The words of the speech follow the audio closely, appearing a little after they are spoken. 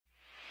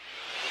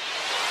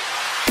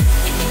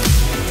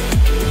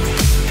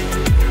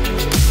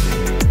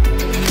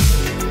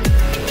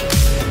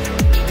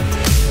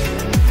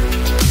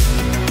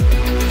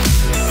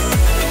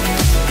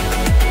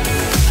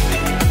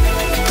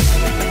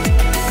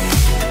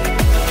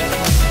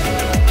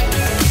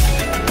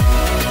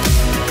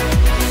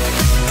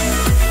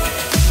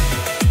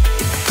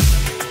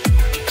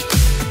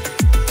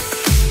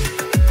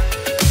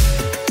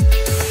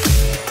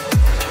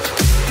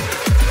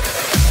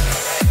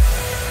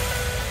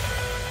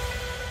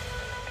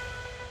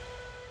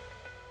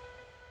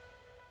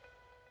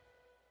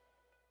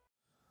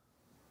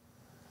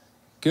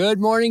Good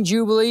morning,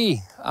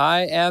 Jubilee.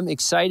 I am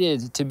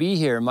excited to be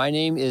here. My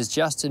name is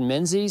Justin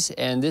Menzies,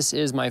 and this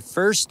is my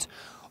first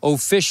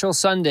official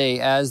Sunday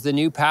as the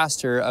new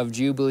pastor of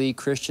Jubilee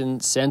Christian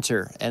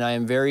Center. And I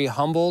am very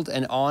humbled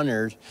and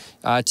honored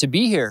to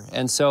be here.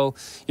 And so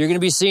you're going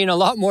to be seeing a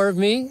lot more of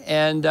me,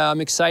 and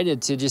I'm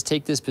excited to just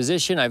take this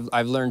position.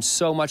 I've learned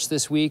so much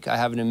this week. I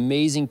have an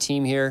amazing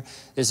team here.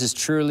 This is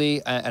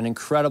truly an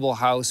incredible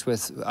house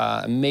with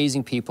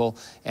amazing people,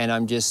 and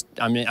I'm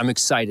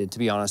excited, to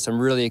be honest. I'm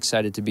really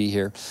excited to be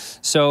here.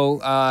 So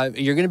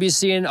you're going to be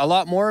seeing a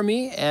lot more of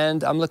me,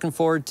 and I'm looking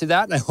forward to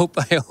that, and I hope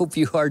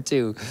you are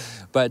too.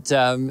 But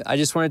I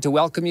just wanted to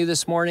welcome you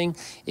this morning.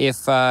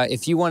 If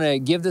you want to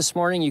give this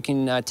morning, you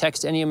can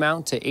text any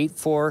amount to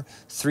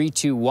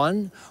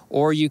 84321,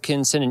 or you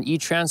can send an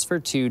e-transfer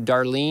to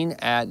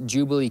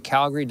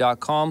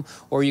darlene@jubileecalgary.com,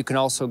 or you can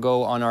also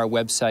go on our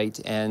website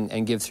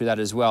and give through that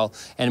as well.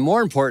 And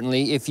more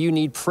importantly, if you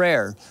need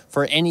prayer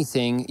for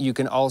anything, you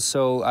can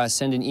also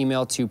send an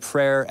email to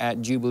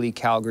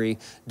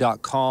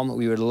prayer@jubileecalgary.com.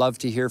 We would love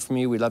to hear from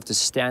you. We'd love to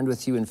stand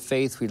with you in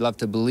faith. We'd love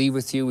to believe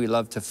with you. We'd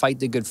love to fight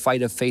the good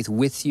fight of faith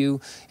with you,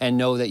 and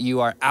know that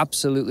you are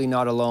absolutely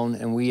not alone,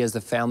 and we as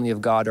the family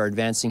of God are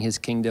advancing his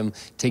kingdom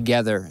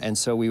together. And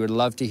so we would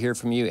love to hear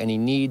from you. Any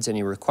needs,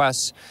 any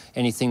requests,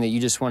 anything that you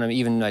just want to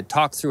even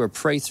talk through or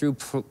pray through,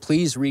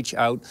 please reach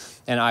out,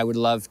 and I would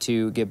love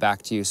to get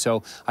back to you.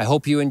 So I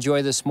hope you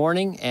enjoy this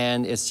morning,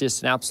 and it's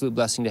just an absolute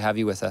blessing to have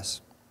you with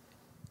us.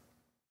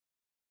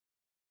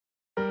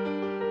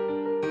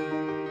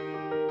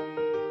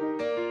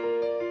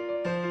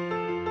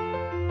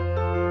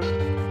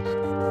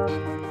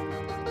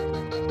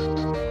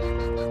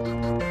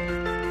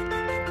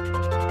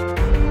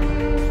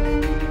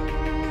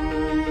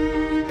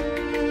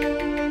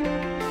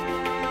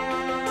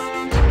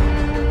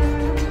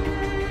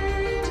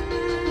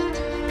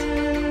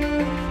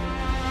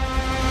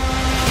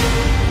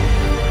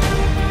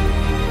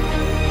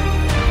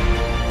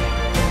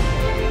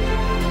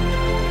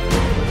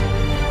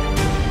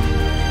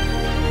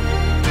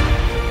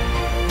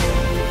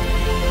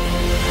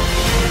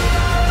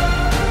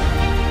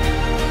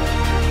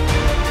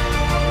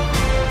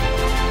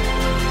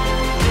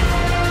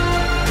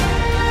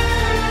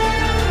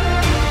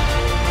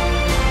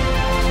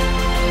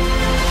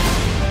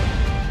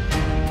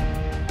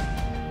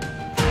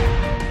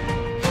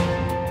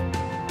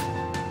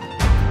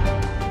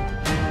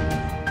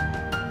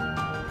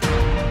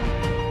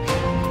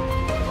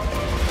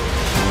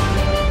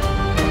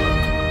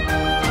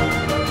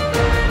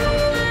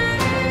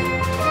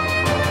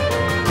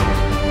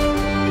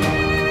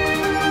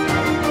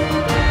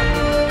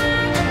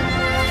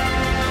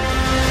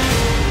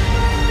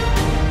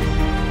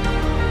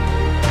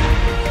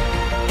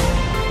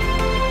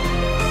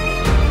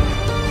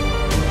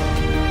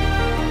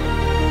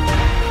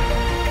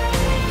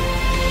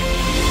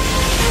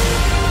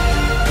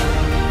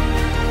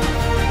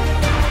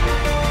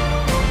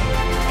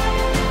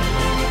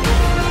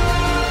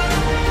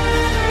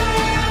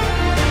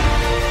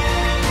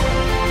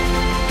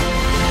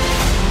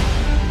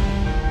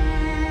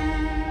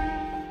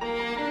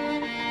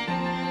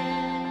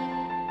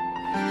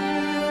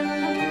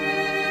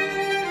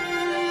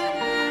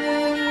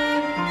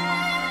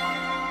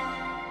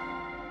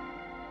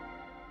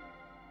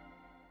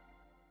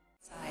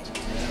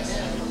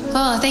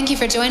 Oh, thank you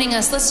for joining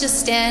us. Let's just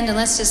stand and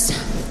let's just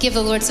give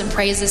the Lord some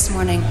praise this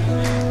morning.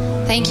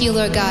 Thank you,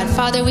 Lord God.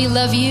 Father, we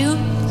love you.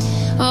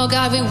 Oh,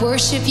 God, we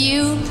worship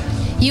you.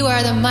 You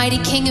are the mighty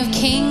King of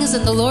Kings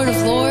and the Lord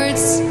of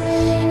Lords.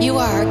 You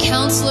are our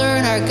counselor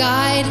and our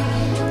guide.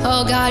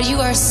 Oh, God, you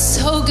are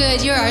so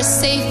good. You're our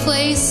safe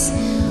place.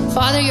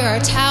 Father, you're our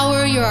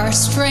tower. You're our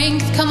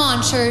strength. Come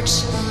on,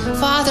 church.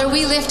 Father,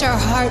 we lift our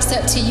hearts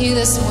up to you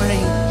this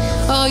morning.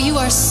 Oh, you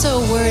are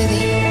so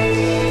worthy.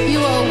 You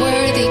are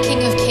worthy,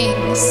 King of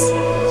Kings.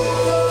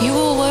 You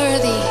are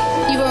worthy.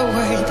 You are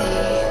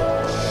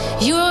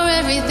worthy. You are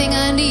everything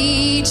I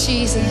need,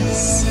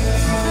 Jesus.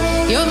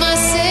 You're my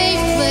safe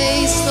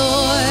place, Lord.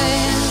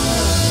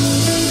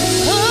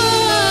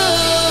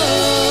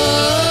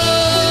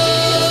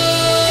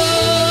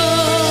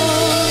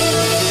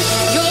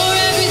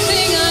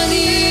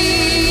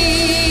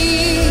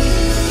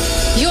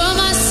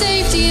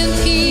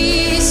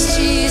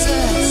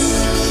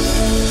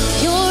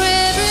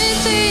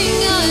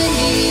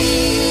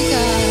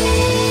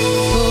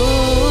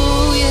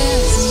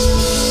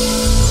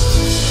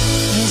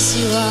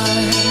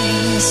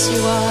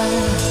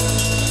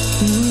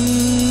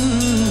 Mm.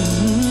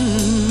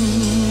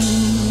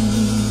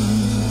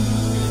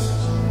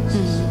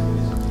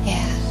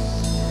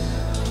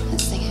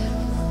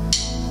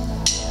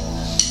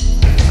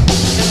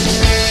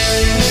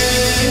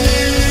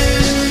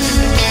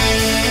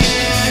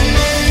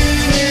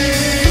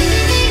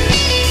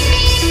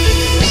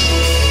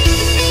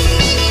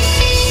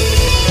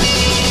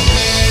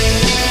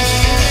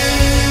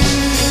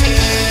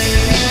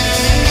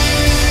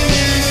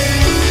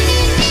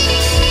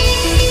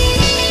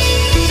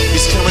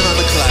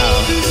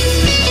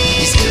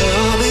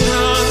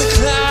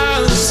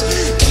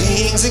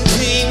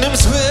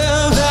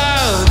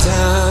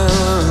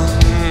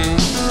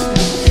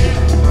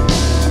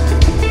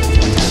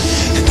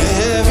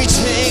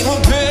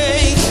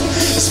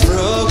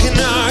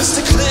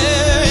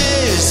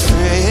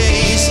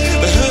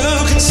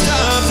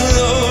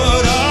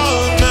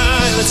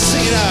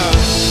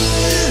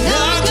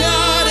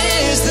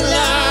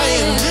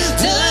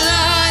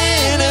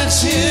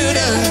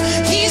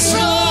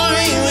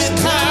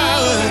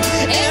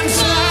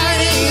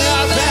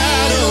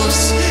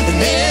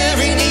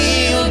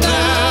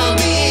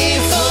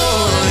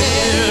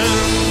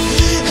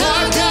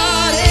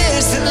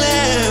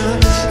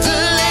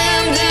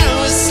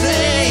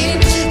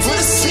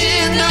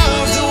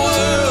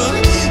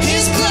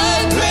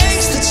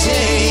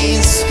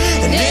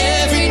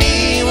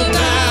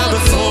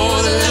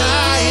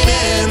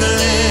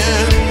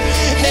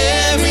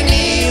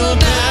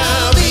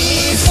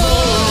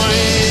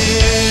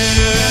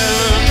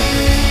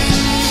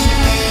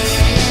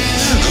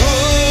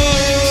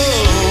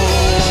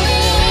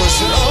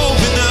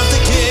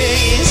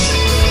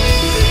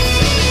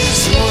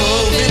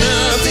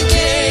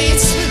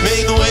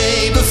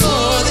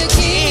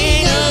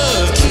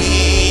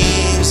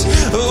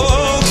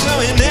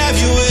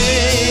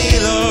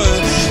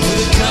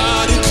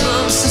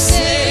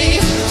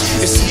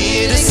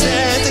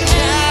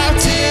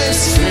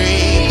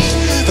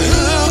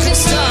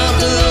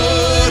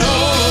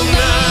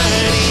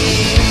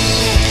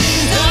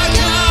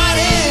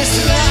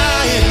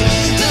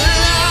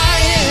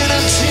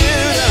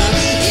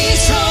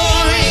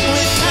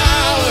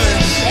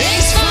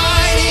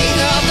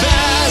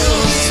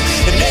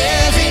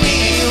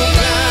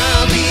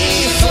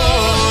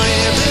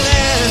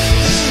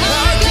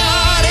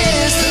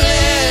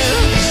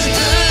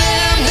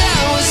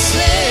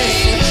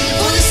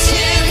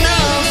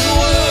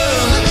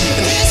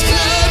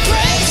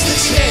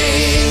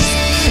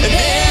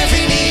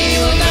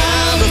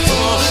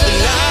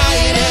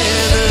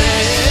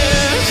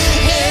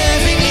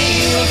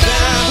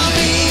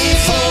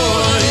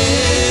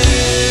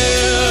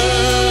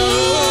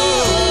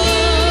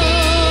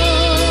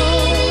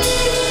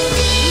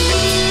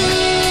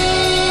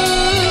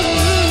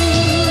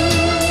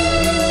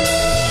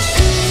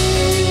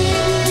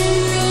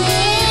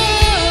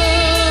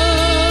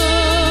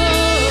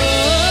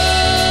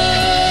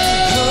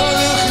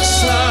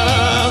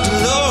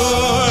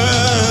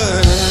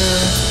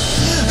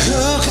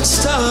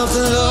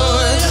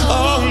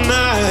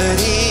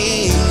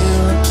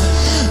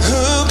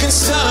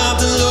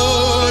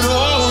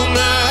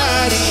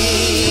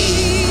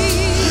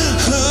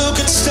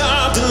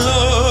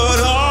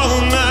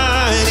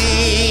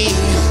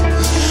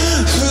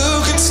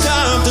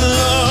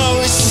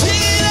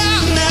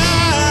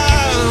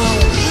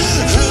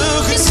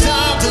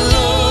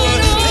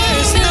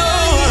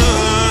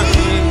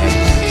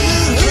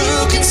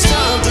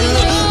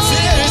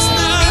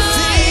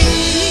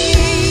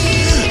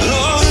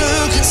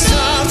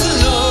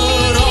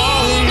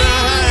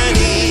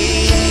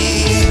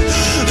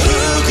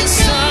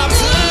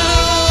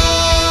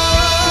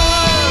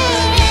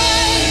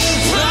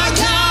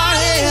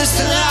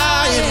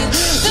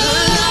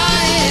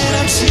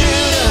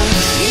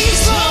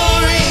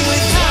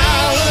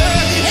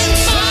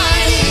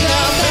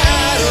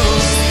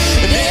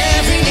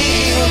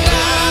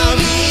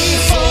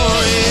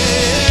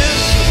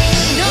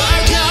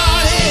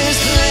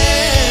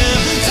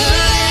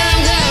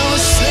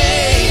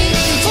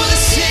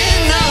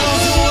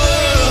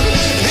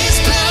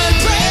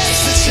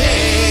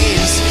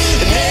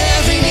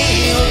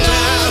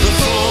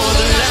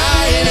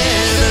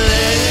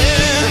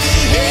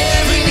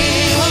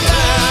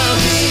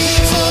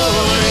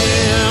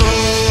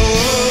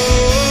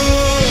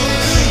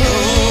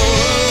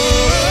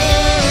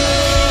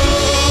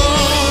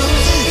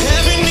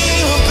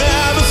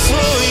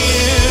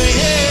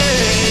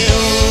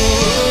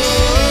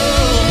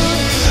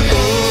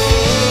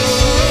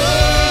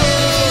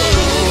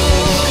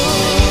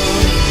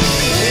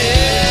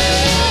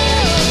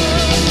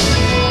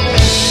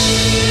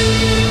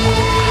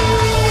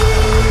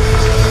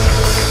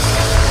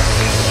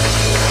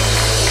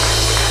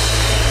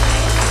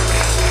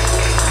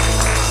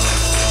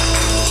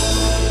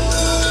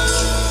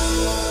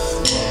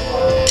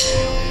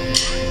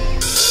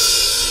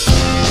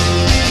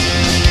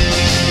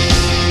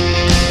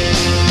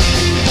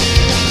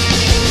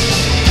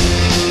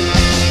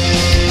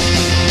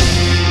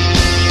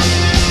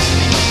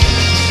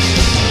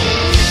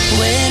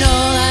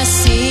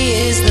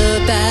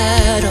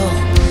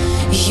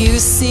 You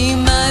see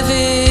my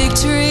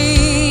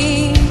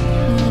victory.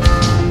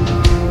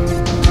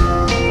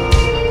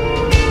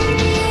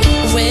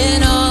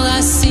 When all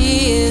I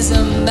see is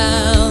a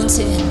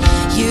mountain,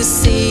 you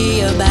see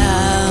a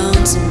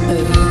mountain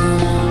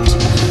moved.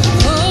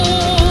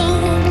 Oh,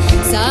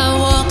 as I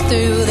walk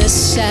through the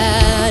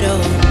shadow,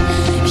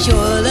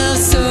 your love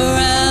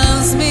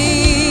surrounds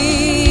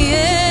me.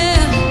 Yeah.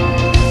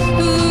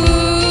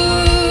 Ooh.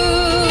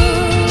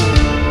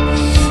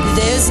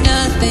 There's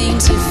nothing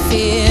to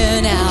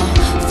fear now,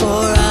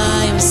 for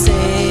I am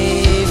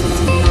safe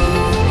with you.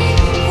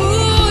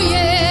 Ooh,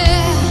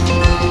 yeah.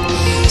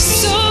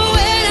 So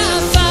when I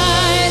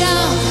fight,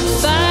 I'll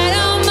fight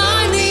on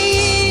my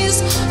knees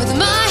with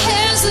my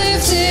hands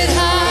lifted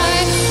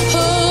high.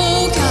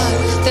 Oh God,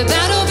 the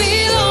battle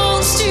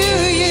belongs to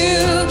you,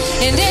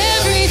 and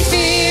every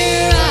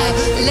fear I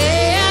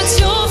lay at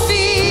your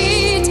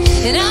feet,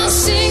 and I'll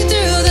sing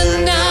through the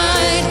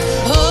night.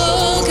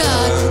 Oh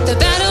God, the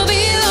battle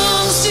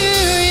belongs to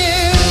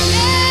you.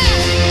 Yeah.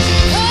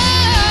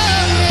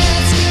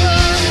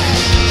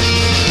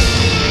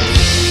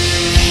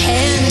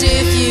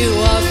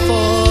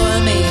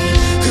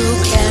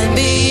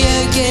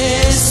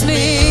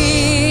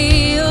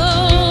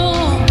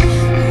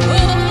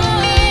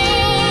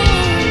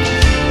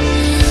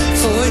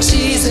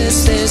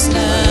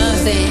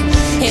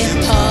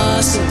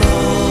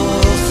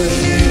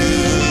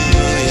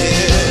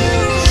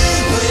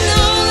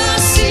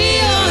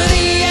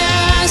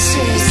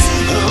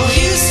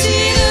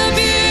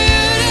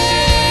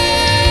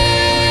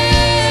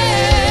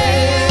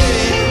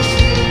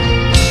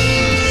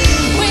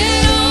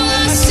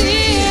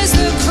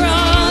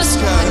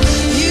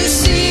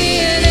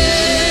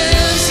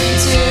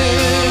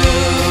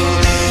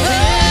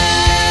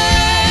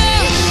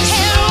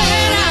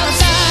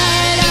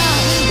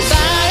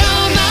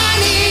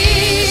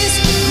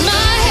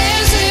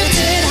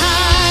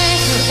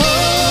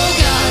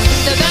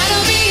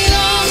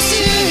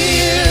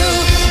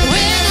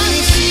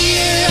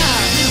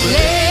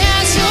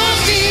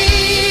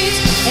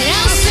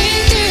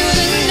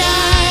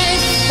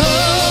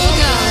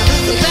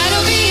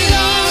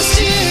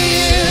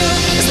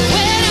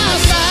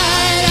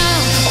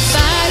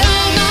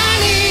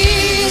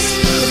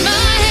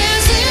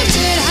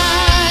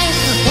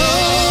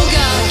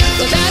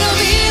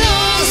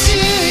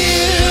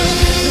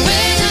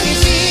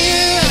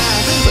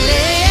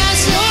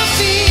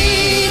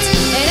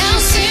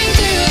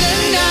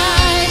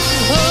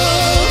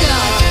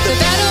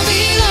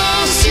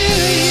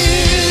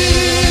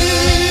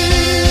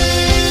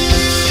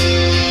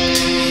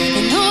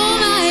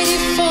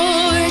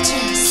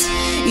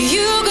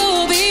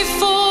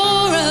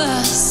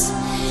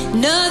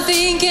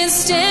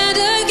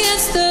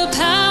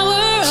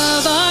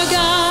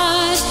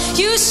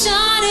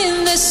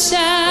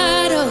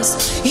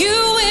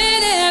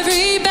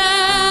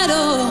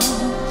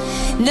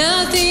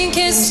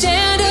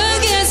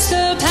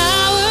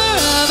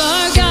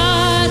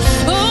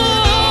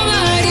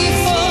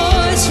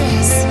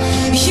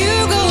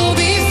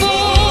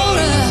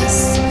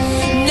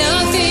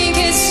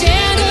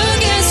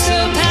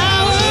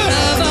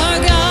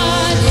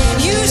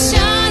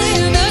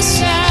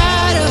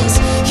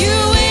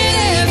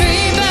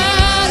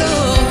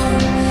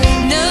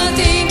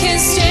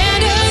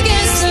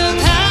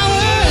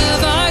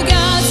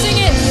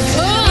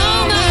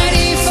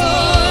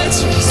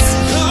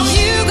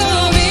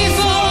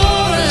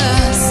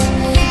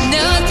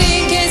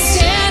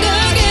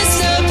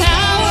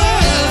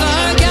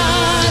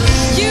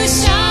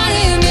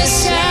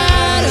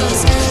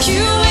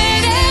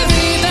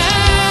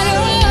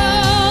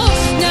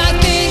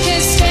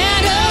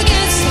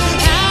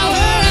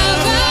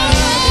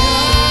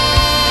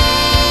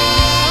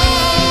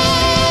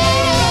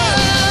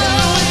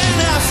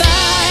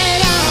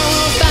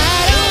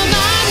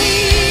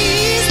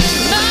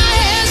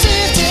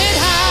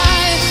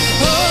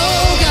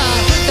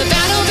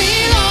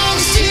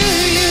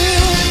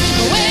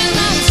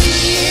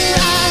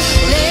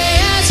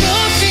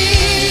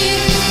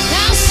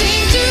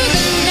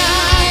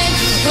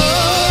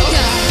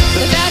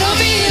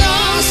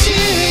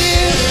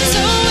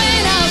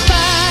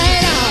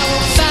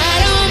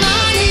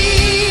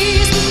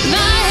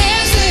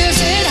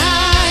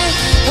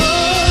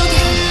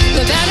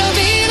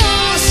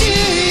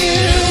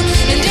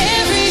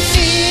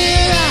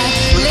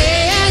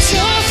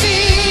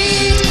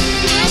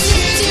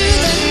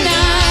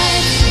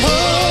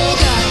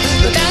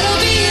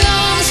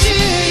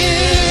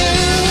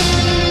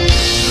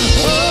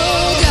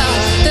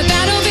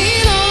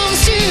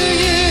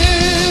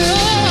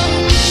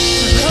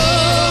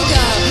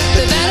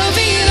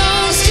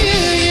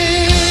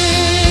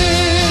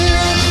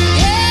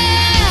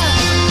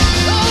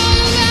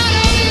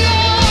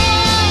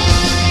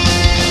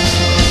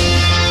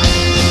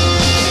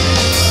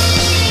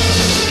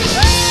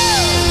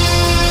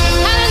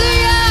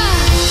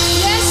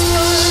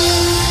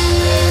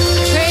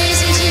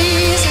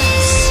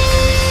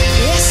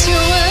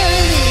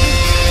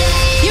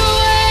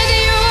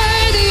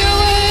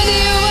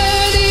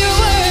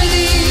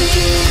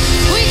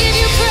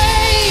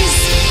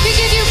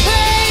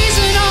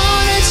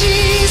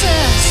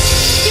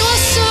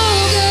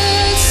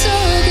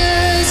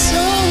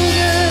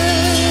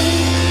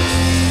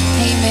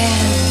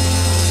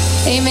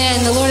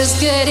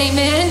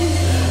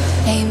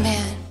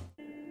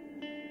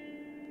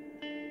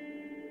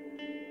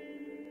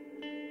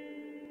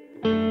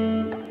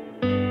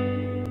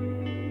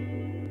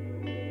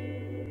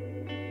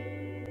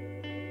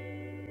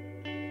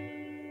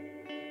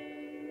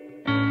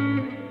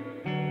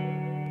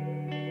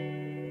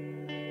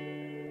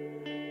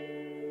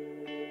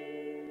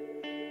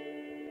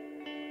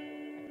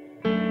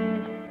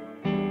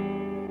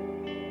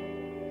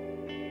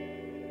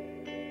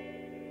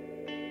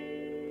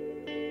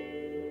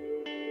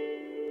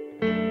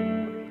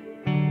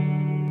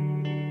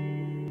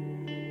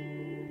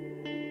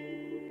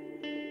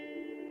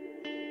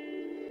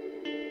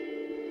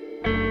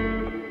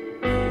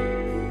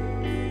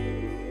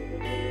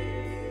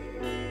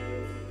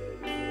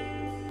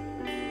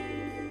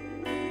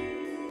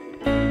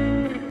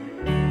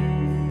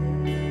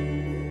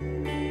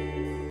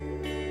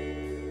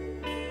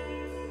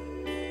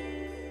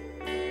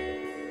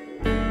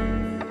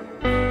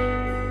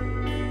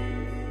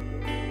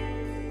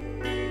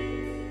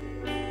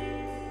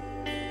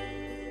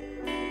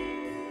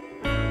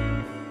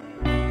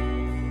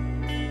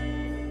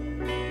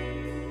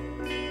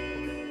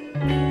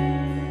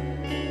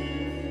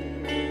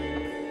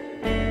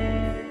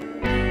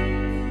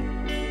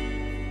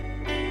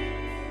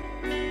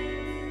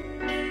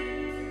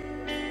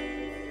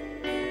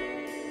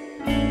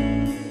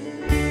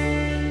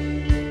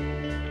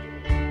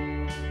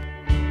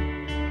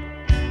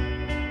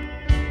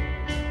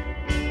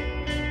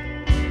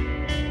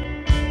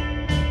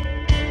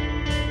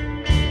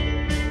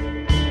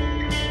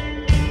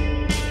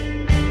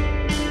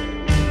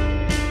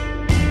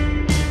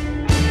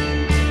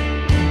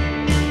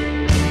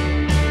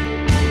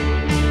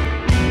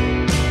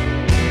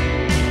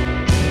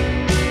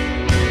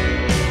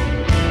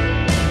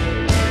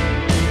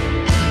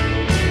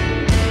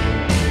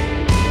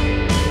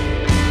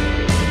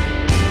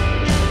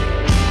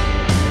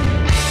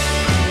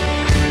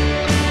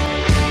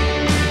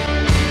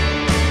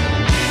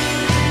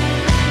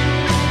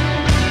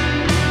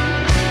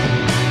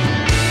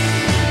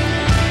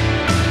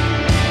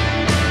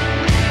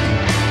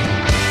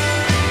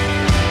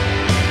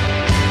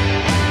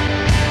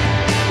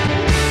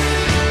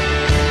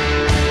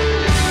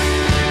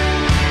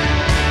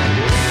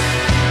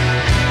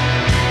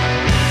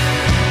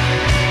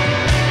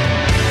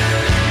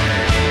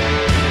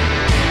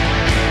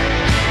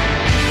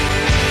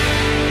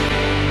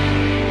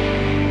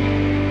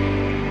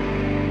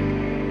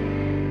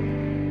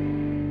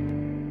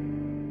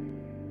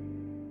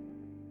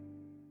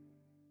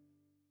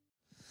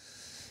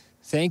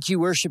 Thank you,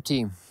 worship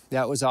team.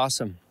 That was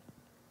awesome.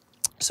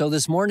 So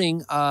this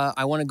morning,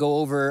 I want to go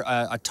over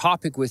a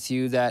topic with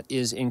you that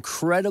is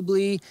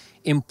incredibly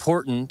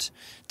important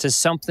to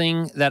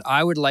something that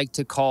I would like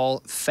to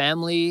call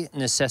family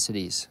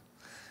necessities.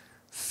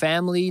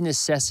 Family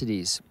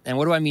necessities. And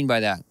what do I mean by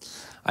that?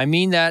 I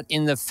mean that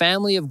in the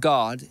family of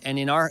God and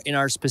in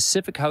our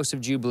specific house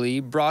of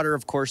Jubilee, broader,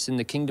 of course, in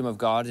the kingdom of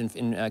God,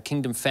 in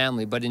kingdom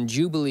family, but in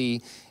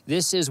Jubilee,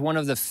 this is one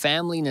of the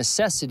family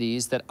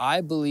necessities that I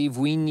believe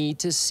we need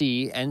to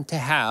see and to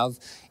have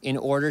in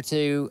order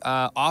to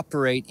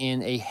operate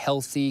in a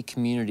healthy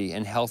community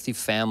and healthy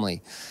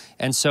family.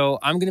 And so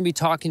I'm going to be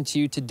talking to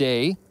you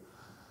today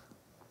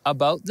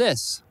about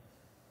this: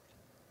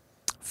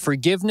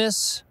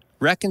 forgiveness,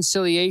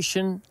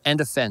 reconciliation,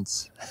 and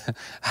offense.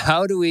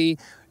 How do we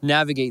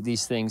navigate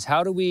these things?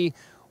 How do we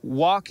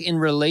walk in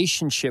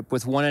relationship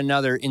with one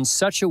another in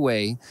such a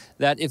way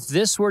that if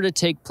this were to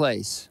take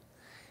place,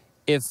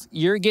 if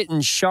you're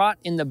getting shot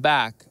in the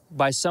back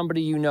by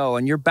somebody you know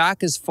and your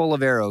back is full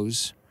of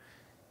arrows,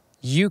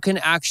 you can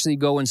actually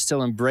go and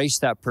still embrace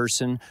that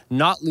person,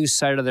 not lose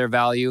sight of their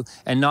value,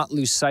 and not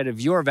lose sight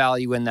of your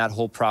value in that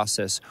whole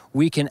process.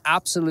 We can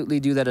absolutely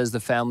do that as the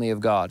family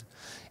of God.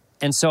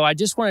 And so I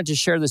just wanted to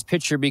share this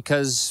picture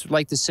because,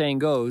 like the saying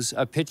goes,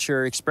 a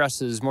picture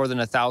expresses more than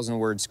 1,000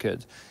 words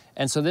could.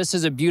 And so this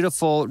is a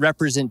beautiful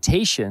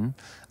representation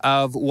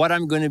of what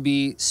I'm going to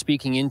be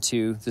speaking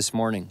into this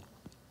morning.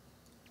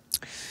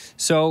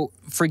 So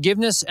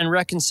forgiveness and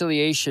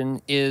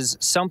reconciliation is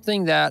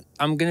something that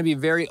I'm going to be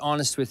very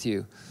honest with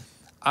you.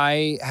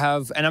 I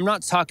have, and I'm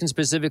not talking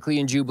specifically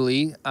in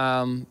Jubilee.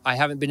 I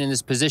haven't been in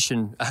this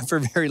position for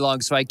very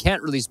long, so I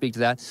can't really speak to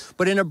that.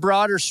 But in a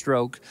broader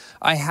stroke,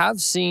 I have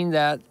seen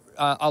that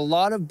a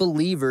lot of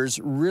believers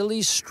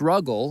really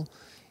struggle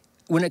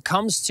when it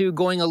comes to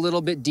going a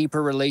little bit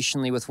deeper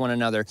relationally with one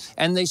another.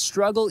 And they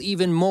struggle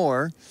even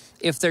more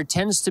if there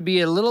tends to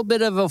be a little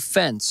bit of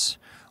offense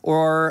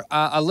or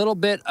a little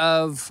bit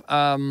of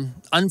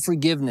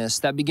unforgiveness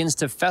that begins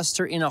to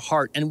fester in a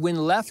heart. And when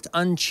left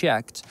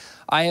unchecked,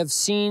 I have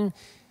seen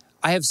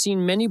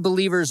many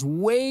believers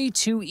way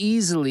too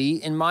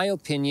easily, in my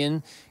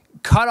opinion,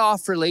 cut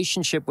off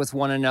relationship with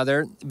one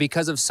another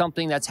because of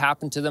something that's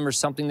happened to them or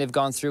something they've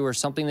gone through or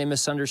something they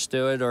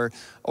misunderstood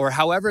or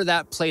however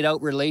that played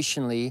out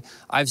relationally.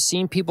 I've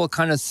seen people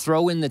kind of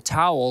throw in the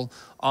towel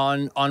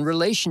on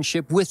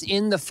relationship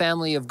within the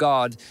family of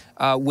God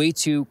way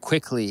too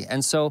quickly.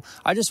 And so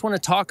I just want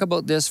to talk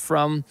about this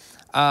from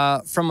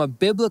a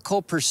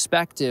biblical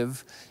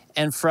perspective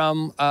and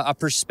from a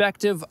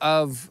perspective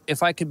of,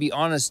 if I could be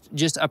honest,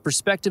 just a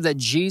perspective that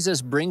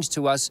Jesus brings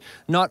to us,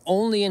 not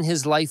only in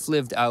his life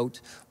lived out,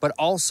 but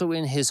also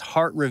in his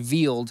heart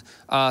revealed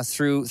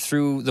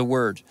through the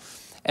word.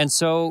 And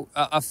so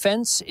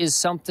offense is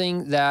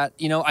something that,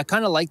 I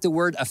kind of like the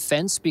word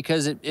offense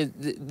because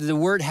the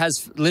word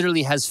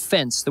literally has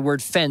fence, the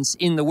word fence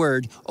in the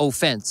word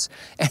offense.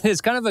 And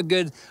it's kind of a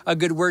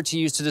good word to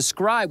use to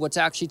describe what's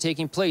actually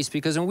taking place,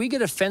 because when we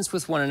get offense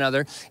with one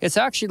another, it's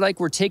actually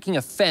like we're taking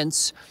a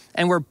fence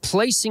and we're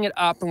placing it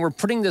up and we're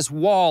putting this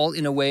wall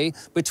in a way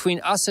between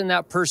us and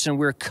that person.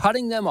 We're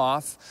cutting them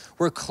off.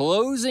 We're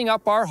closing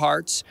up our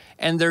hearts,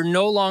 and they're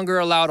no longer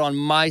allowed on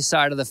my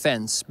side of the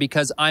fence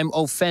because I'm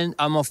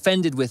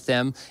offended with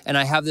them, and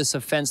I have this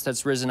offense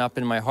that's risen up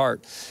in my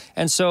heart.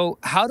 And so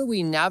how do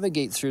we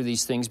navigate through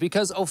these things?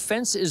 Because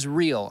offense is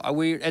real.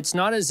 It's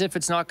not as if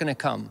it's not going to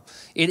come.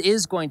 It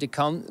is going to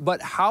come,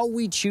 but how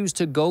we choose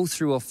to go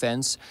through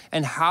offense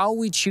and how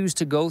we choose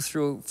to go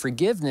through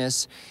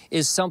forgiveness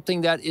is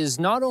something that is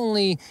not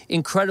only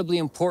incredibly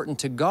important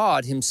to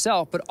God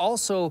himself, but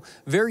also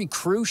very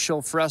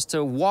crucial for us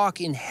to walk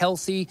in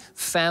healthy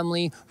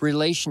family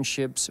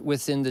relationships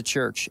within the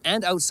church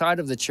and outside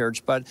of the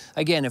church. But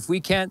again, if we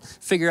can't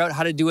figure out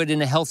how to do it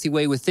in a healthy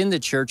way within the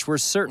church, we're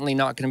certainly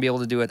not going to be able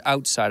to do it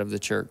outside of the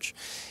church.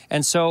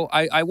 And so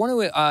I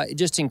want to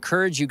just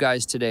encourage you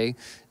guys today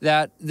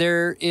that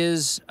there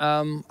is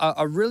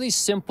a really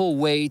simple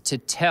way to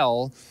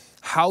tell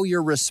how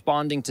you're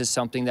responding to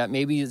something that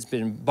maybe has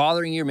been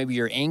bothering you, or maybe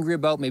you're angry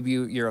about, maybe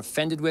you're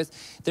offended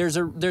with. There's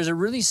a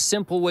really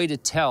simple way to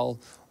tell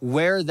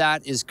where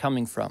that is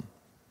coming from.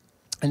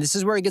 And this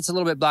is where it gets a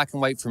little bit black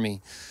and white for me.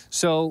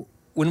 So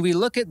when we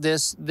look at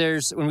this,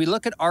 when we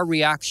look at our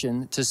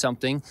reaction to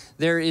something,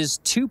 there is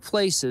two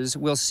places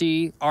we'll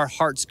see our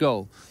hearts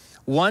go.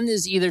 One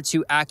is either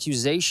to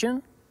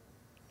accusation,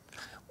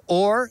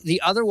 or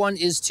the other one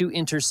is to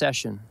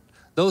intercession.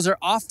 Those are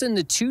often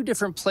the two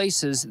different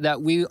places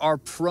that we are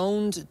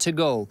prone to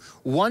go.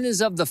 One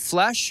is of the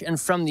flesh and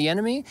from the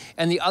enemy,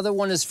 and the other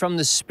one is from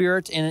the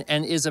Spirit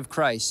and is of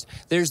Christ.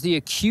 There's the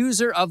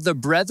accuser of the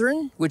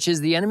brethren, which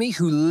is the enemy,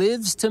 who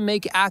lives to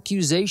make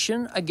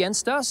accusation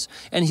against us,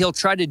 and he'll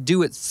try to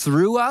do it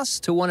through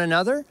us to one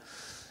another.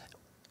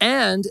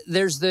 And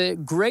there's the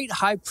great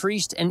high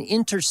priest and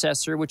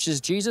intercessor, which is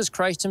Jesus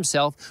Christ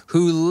himself,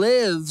 who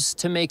lives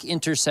to make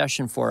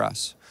intercession for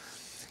us.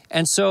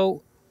 And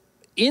so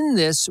in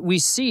this, we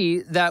see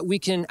that we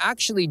can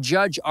actually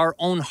judge our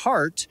own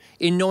heart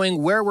in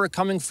knowing where we're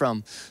coming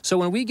from. So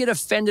when we get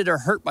offended or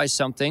hurt by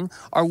something,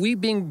 are we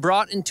being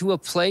brought into a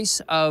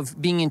place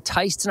of being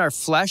enticed in our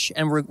flesh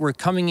and we're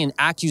coming in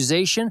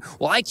accusation?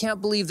 Well, I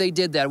can't believe they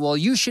did that. Well,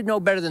 you should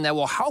know better than that.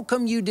 Well, how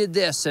come you did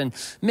this? And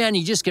man,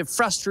 you just get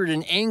frustrated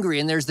and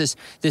angry, and there's this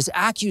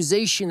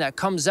accusation that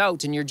comes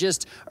out, and you're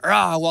just,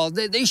 well,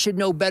 they should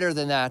know better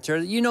than that. Or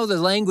you know the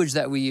language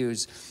that we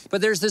use.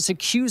 But there's this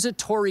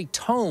accusatory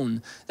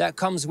tone that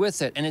comes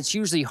with it, and it's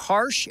usually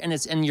harsh,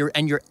 and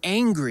you're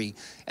angry,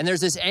 and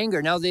there's this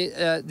anger. Now,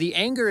 the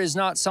anger is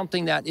not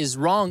something that is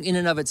wrong in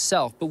and of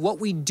itself, but what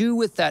we do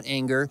with that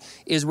anger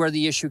is where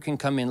the issue can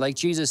come in. Like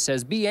Jesus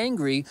says, be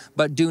angry,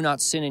 but do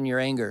not sin in your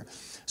anger.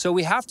 So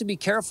we have to be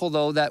careful,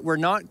 though, that we're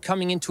not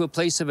coming into a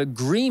place of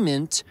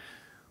agreement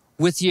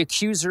with the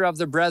accuser of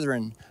the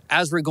brethren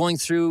as we're going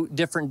through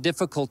different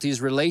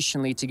difficulties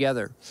relationally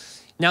together.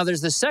 Now,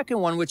 there's the second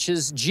one, which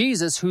is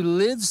Jesus, who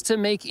lives to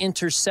make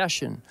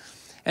intercession.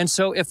 And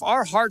so if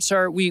our hearts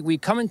are, we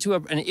come into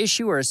an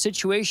issue or a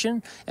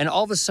situation, and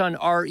all of a sudden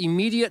our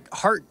immediate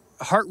heart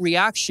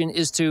reaction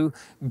is to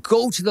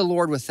go to the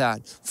Lord with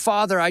that.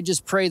 Father, I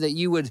just pray that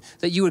you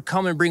would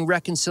come and bring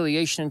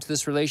reconciliation into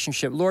this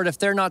relationship. Lord, if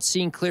they're not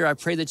seeing clear, I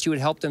pray that you would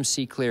help them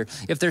see clear.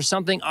 If there's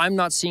something I'm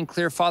not seeing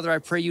clear, Father, I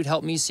pray you'd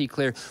help me see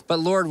clear. But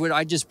Lord, would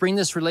I just bring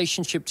this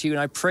relationship to you,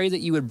 and I pray that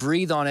you would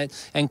breathe on it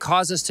and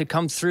cause us to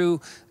come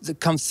through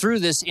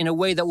this in a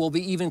way that will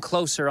be even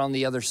closer on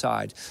the other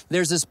side.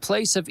 There's this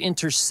place of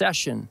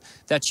intercession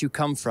that you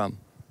come from.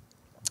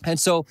 And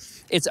so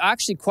it's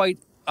actually quite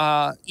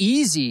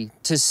easy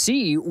to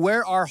see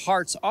where our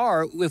hearts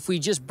are if we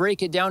just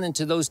break it down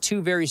into those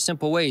two very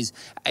simple ways.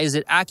 Is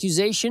it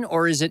accusation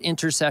or is it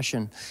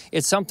intercession?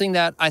 It's something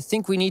that I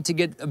think we need to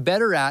get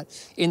better at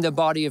in the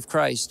body of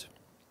Christ.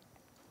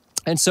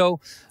 And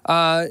so,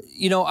 I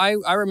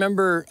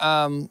remember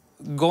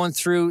going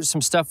through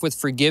some stuff with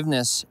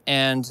forgiveness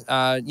and,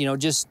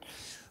 just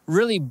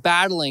really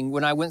battling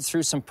when I went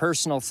through some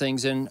personal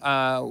things. And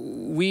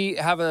we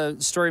have a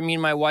story, me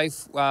and my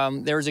wife,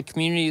 there was a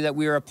community that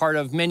we were a part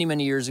of many,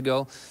 many years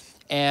ago.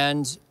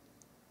 And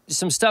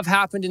some stuff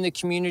happened in the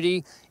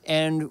community,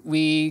 and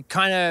we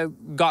kind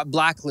of got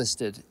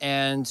blacklisted.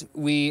 And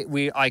we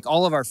like,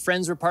 all of our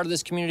friends were part of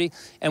this community,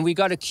 and we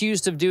got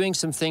accused of doing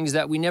some things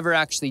that we never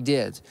actually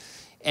did.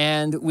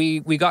 And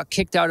we got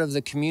kicked out of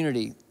the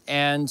community.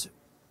 And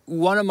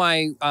one of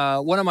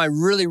my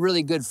really,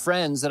 really good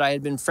friends that I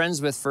had been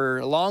friends with for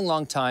a long,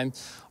 long time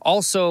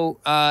also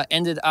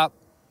ended up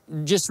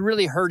just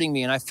really hurting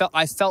me, and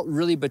I felt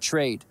really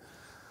betrayed.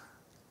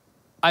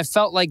 I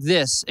felt like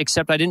this,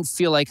 except I didn't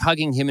feel like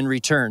hugging him in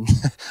return.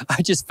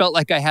 I just felt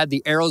like I had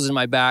the arrows in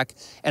my back,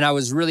 and I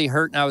was really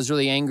hurt and I was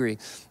really angry.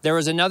 There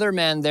was another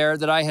man there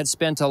that I had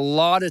spent a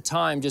lot of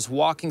time just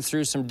walking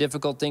through some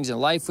difficult things in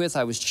life with.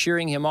 I was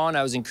cheering him on.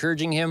 I was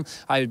encouraging him.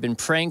 I had been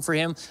praying for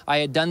him. I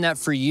had done that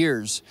for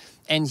years.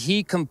 And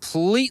he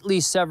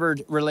completely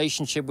severed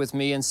relationship with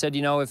me and said,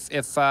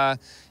 I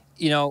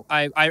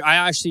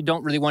actually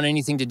don't really want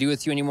anything to do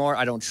with you anymore.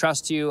 I don't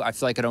trust you. I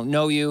feel like I don't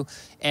know you.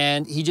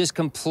 And he just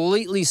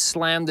completely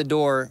slammed the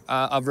door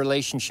of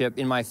relationship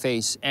in my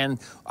face. And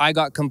I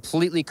got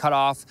completely cut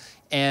off.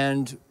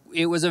 And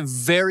it was a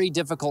very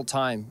difficult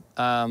time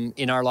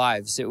in our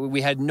lives.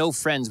 We had no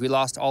friends. We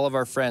lost all of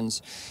our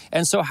friends.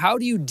 And so how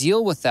do you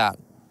deal with that?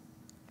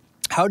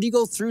 How do you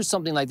go through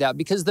something like that?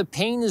 Because the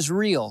pain is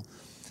real.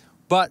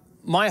 But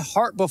my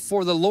heart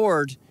before the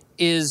Lord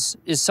is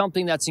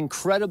something that's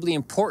incredibly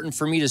important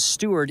for me to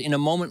steward in a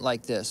moment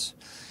like this.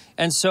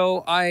 And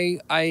so I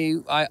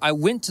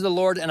went to the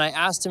Lord and I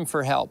asked him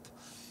for help.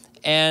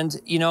 And,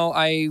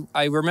 I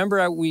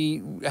remember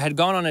we had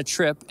gone on a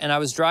trip, and I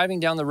was driving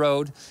down the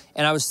road,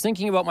 and I was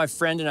thinking about my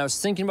friend, and I was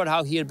thinking about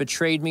how he had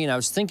betrayed me, and I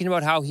was thinking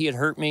about how he had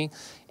hurt me.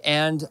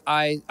 And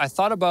I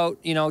thought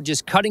about,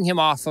 just cutting him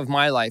off of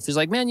my life. He's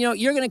like, man,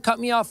 you're going to cut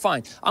me off.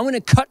 Fine. I'm going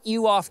to cut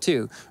you off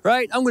too,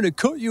 right? I'm going to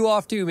cut you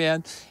off too,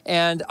 man.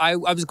 And I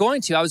was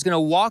going to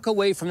walk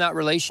away from that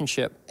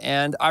relationship.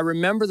 And I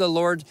remember the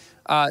Lord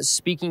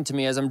speaking to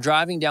me as I'm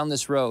driving down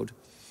this road.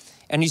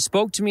 And he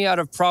spoke to me out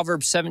of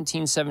Proverbs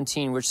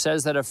 17:17, which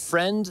says that a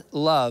friend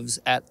loves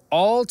at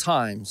all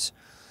times,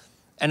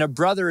 and a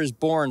brother is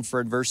born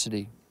for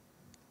adversity.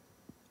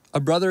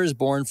 A brother is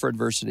born for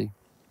adversity.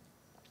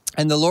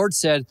 And the Lord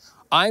said,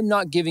 I'm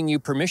not giving you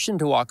permission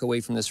to walk away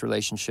from this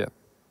relationship.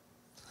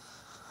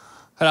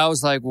 And I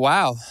was like,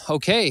 wow,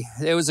 okay.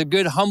 It was a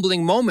good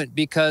humbling moment,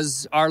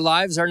 because our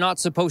lives are not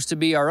supposed to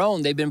be our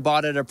own. They've been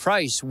bought at a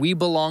price. We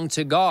belong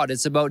to God.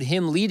 It's about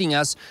him leading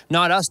us,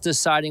 not us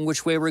deciding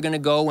which way we're going to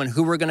go and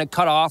who we're going to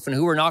cut off and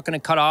who we're not going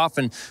to cut off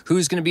and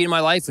who's going to be in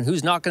my life and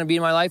who's not going to be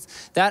in my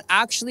life. That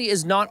actually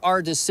is not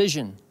our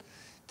decision.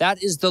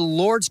 That is the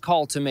Lord's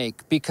call to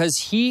make, because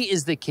he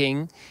is the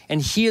king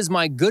and he is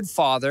my good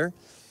father,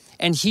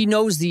 and he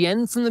knows the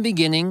end from the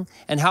beginning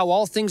and how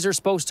all things are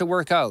supposed to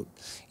work out.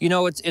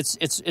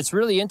 It's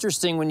really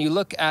interesting when you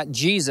look at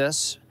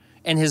Jesus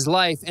and his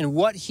life and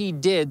what he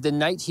did the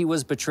night he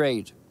was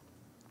betrayed.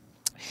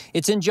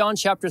 It's in John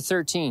chapter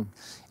 13.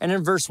 And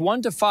in verse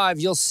 1 to 5,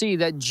 you'll see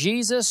that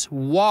Jesus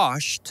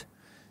washed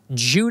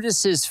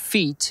Judas's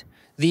feet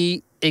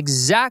the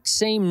exact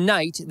same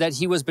night that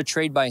he was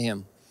betrayed by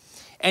him.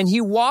 And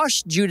he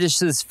washed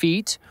Judas's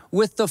feet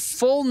with the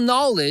full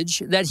knowledge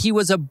that he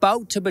was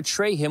about to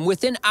betray him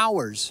within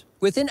hours.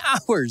 Within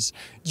hours,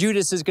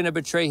 Judas is going to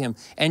betray him.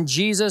 And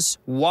Jesus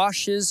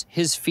washes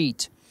his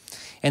feet.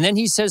 And then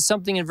he says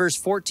something in verse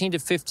 14 to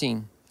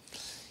 15.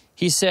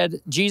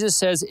 Jesus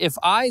says, if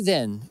I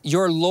then,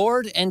 your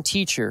Lord and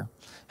teacher,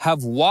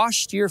 have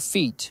washed your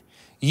feet,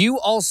 you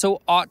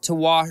also ought to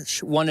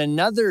wash one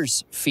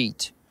another's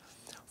feet.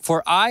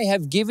 For I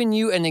have given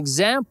you an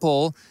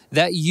example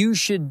that you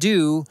should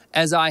do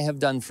as I have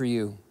done for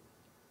you.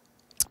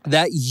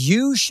 That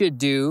you should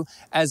do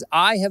as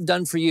I have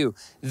done for you.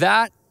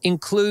 That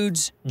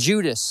includes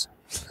Judas.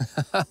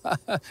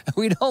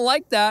 We don't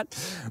like that.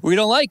 We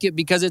don't like it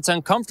because it's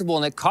uncomfortable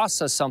and it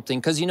costs us something.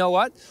 Because you know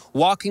what?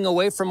 Walking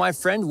away from my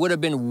friend would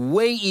have been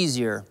way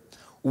easier.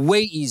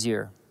 Way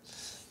easier.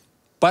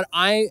 But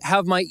I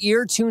have my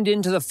ear tuned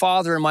into the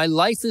Father and my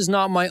life is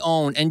not my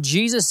own. And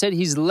Jesus said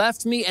he's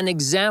left me an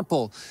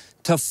example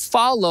to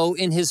follow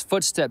in his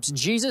footsteps.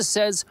 Jesus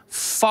says,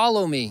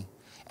 follow me.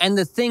 And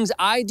the things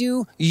I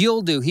do,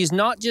 you'll do. He's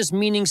not just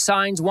meaning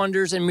signs,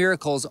 wonders, and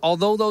miracles,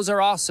 although those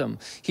are awesome.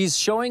 He's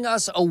showing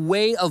us a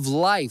way of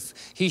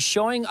life. He's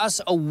showing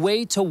us a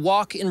way to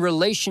walk in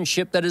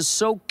relationship that is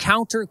so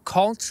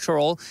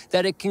countercultural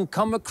that it can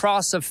come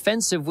across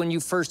offensive when you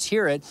first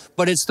hear it,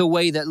 but it's the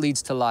way that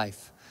leads to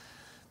life.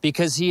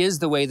 Because he is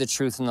the way, the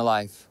truth, and the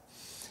life.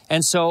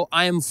 And so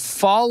I am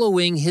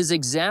following his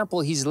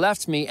example. He's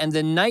left me. And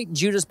the night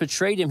Judas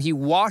betrayed him, he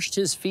washed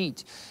his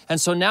feet. And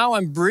so now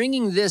I'm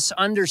bringing this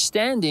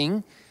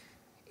understanding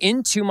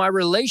into my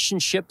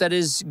relationship that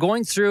is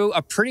going through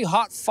a pretty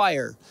hot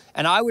fire.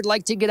 And I would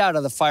like to get out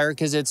of the fire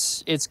because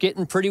it's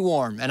getting pretty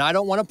warm and I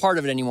don't want a part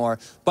of it anymore.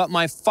 But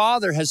my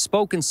Father has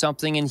spoken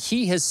something and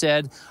he has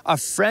said, a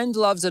friend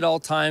loves at all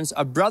times,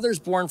 a brother's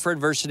born for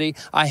adversity.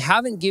 I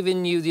haven't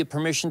given you the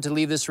permission to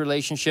leave this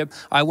relationship.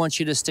 I want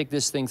you to stick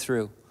this thing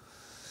through.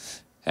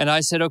 And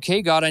I said,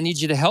 okay, God, I need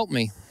you to help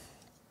me.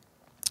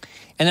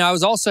 And I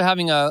was also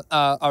having a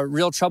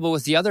real trouble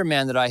with the other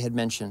man that I had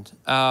mentioned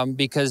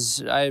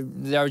because I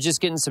was just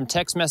getting some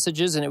text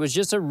messages and it was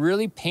just a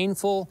really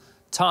painful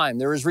time.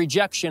 There was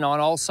rejection on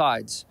all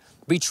sides,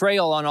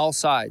 betrayal on all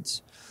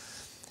sides.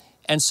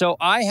 And so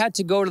I had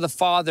to go to the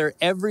Father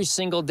every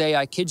single day.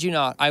 I kid you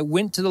not. I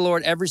went to the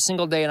Lord every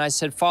single day and I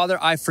said, Father,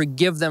 I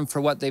forgive them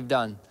for what they've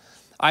done.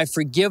 I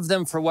forgive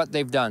them for what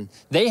they've done.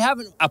 They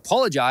haven't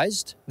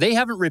apologized. They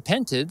haven't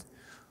repented.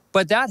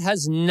 But that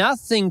has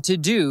nothing to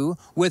do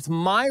with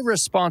my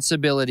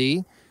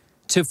responsibility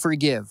to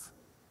forgive.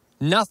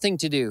 Nothing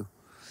to do.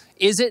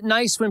 Is it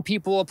nice when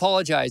people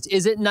apologize?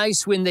 Is it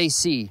nice when they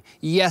see?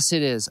 Yes,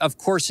 it is. Of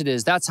course it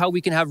is. That's how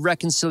we can have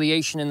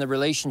reconciliation in the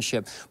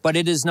relationship. But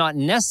it is not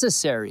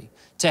necessary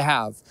to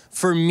have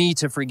for me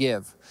to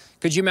forgive.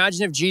 Could you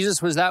imagine if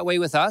Jesus was that way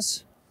with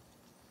us?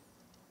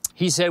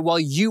 He said, while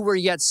you were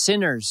yet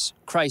sinners,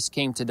 Christ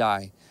came to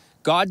die.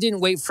 God didn't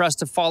wait for us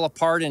to fall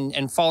apart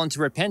and fall into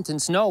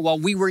repentance. No, while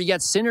we were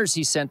yet sinners,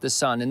 he sent the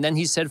Son. And then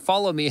he said,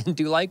 follow me and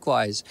do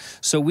likewise.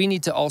 So we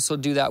need to also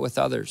do that with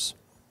others.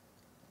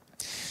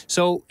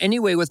 So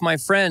anyway, with my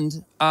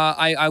friend,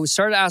 I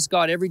started to ask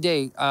God every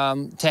day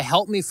to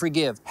help me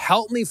forgive.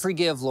 Help me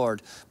forgive,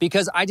 Lord,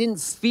 because I didn't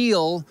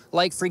feel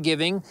like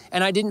forgiving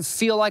and I didn't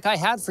feel like I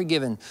had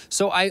forgiven.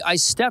 So I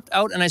stepped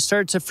out and I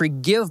started to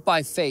forgive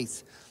by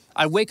faith.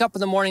 I'd wake up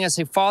in the morning and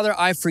say, Father,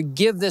 I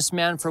forgive this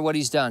man for what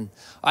he's done.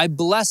 I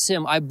bless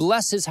him. I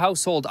bless his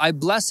household. I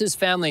bless his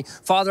family.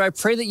 Father, I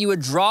pray that you would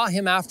draw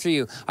him after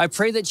you. I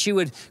pray that you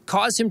would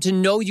cause him to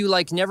know you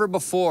like never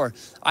before.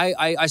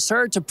 I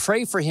started to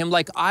pray for him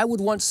like I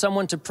would want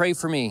someone to pray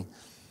for me.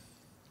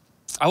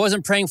 I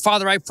wasn't praying,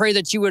 Father, I pray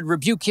that you would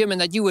rebuke him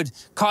and that you would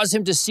cause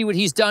him to see what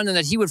he's done and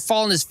that he would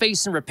fall on his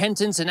face in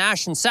repentance and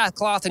ash and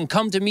sackcloth and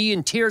come to me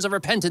in tears of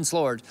repentance,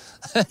 Lord.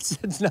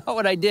 That's not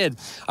what I did.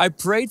 I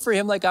prayed for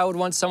him like I would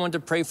want someone to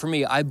pray for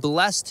me. I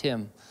blessed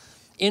him.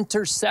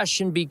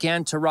 Intercession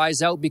began to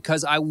rise out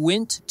because I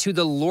went to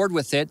the Lord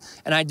with it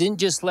and I didn't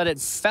just let it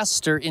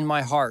fester in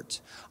my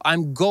heart.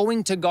 I'm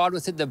going to God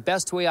with it the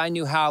best way I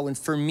knew how. And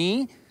for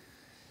me,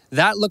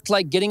 that looked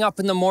like getting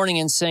up in the morning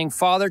and saying,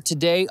 Father,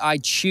 today I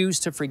choose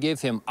to forgive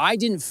him. I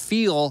didn't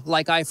feel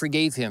like I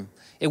forgave him.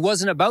 It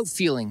wasn't about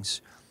feelings.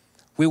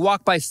 We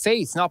walk by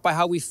faith, not by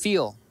how we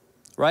feel,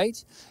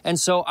 right? And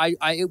so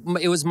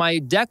it was my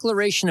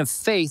declaration of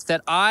faith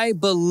that I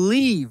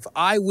believe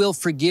I will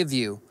forgive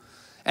you.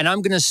 And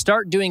I'm going to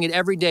start doing it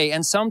every day.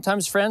 And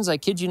sometimes, friends, I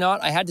kid you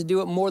not, I had to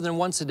do it more than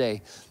once a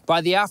day. By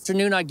the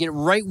afternoon, I'd get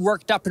right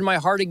worked up in my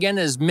heart again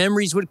as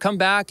memories would come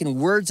back and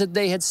words that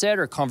they had said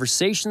or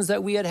conversations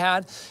that we had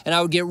had. And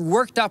I would get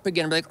worked up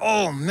again and be like,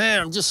 oh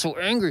man, I'm just so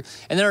angry.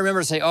 And then I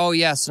remember to say, oh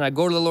yes. And I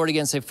go to the Lord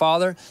again and say,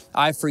 Father,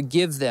 I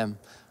forgive them.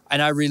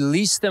 And I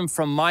release them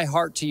from my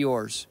heart to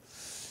yours.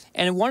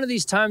 And one of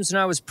these times when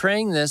I was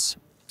praying this,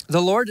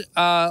 the Lord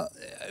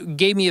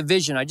gave me a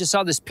vision. I just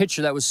saw this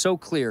picture that was so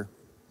clear.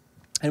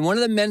 And one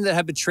of the men that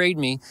had betrayed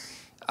me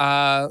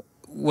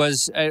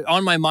was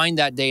on my mind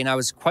that day, and I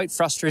was quite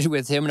frustrated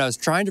with him, and I was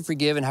trying to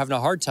forgive and having a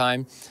hard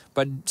time,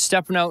 but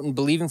stepping out and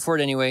believing for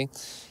it anyway.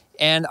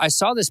 And I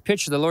saw this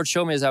picture the Lord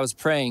showed me as I was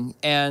praying,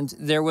 and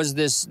there was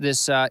this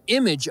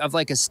image of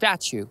like a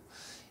statue.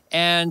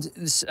 And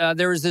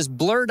there was this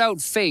blurred out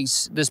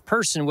face. This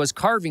person was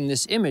carving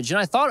this image, and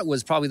I thought it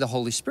was probably the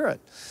Holy Spirit.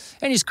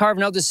 And he's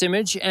carving out this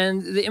image,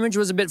 and the image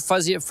was a bit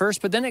fuzzy at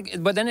first, but then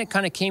it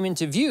kind of came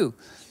into view.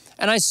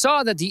 And I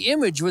saw that the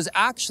image was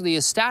actually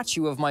a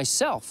statue of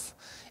myself.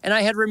 And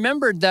I had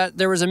remembered that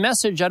there was a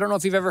message, I don't know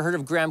if you've ever heard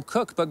of Graham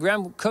Cook, but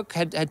Graham Cook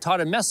had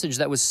taught a message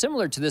that was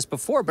similar to this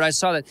before, but I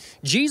saw that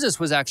Jesus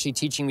was actually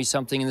teaching me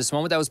something in this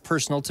moment that was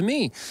personal to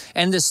me.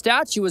 And the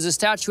statue was a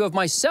statue of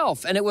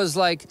myself. And it was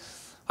like,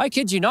 I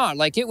kid you not,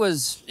 like it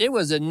was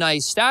a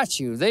nice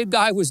statue. The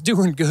guy was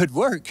doing good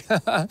work.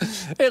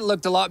 It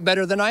looked a lot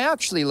better than I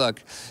actually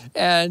look.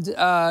 And,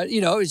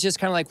 it was just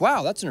kind of like,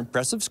 wow, that's an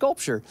impressive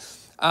sculpture.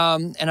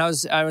 And I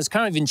was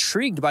kind of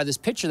intrigued by this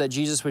picture that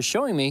Jesus was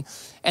showing me.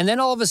 And then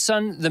all of a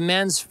sudden, the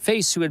man's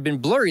face who had been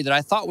blurry that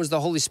I thought was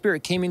the Holy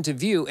Spirit came into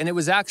view, and it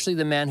was actually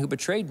the man who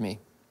betrayed me.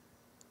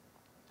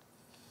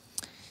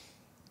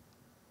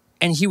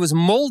 And he was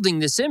molding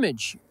this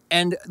image.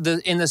 And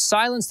in the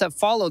silence that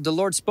followed, the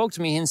Lord spoke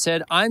to me and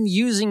said, I'm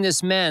using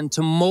this man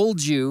to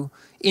mold you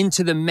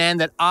into the man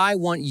that I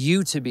want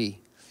you to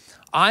be.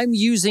 I'm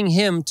using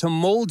him to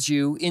mold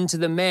you into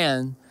the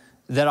man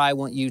that I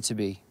want you to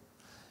be.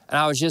 And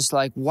I was just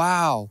like,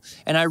 wow.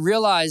 And I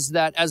realized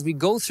that as we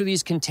go through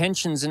these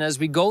contentions and as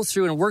we go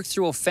through and work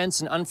through offense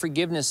and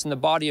unforgiveness in the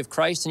body of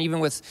Christ, and even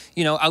with,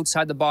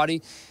 outside the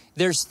body,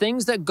 there's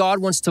things that God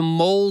wants to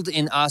mold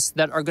in us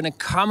that are going to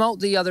come out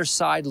the other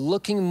side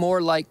looking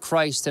more like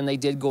Christ than they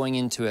did going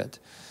into it.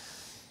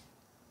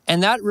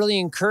 And that really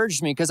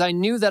encouraged me because I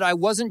knew that I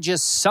wasn't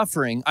just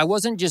suffering. I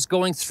wasn't just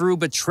going through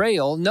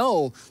betrayal.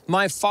 No,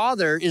 my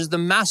Father is the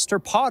master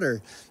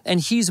potter,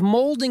 and he's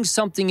molding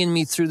something in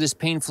me through this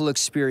painful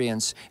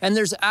experience. And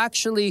there's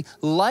actually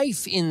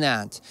life in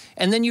that.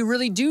 And then you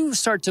really do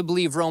start to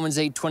believe Romans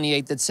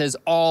 8:28 that says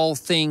all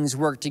things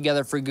work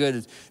together for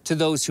good to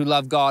those who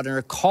love God and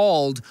are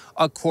called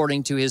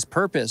according to his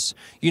purpose.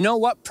 You know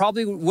what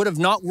probably would have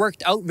not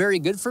worked out very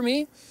good for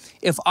me?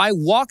 If I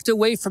walked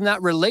away from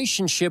that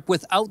relationship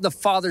without the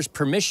Father's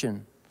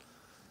permission.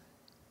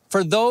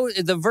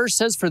 The verse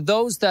says, for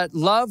those that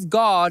love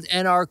God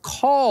and are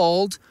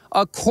called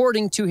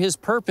according to his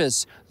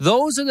purpose.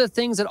 Those are the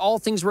things that all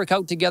things work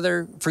out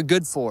together for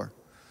good for.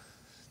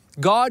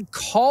 God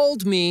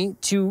called me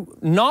to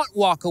not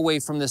walk away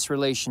from this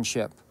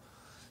relationship.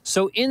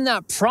 So in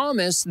that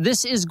promise,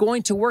 this is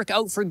going to work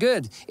out for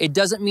good. It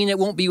doesn't mean it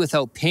won't be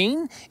without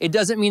pain. It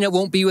doesn't mean it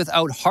won't be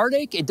without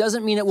heartache. It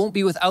doesn't mean it won't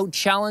be without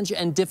challenge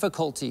and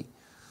difficulty.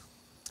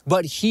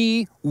 But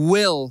he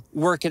will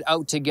work it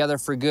out together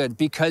for good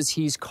because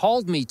he's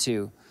called me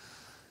to.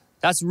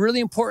 That's really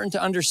important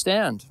to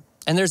understand.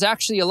 And there's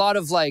actually a lot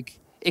of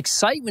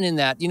excitement in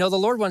that. The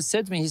Lord once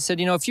said to me, he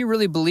said, if you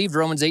really believed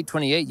Romans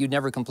 8:28, you'd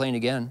never complain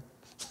again.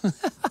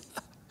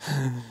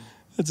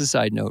 That's a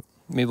side note.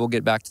 Maybe we'll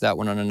get back to that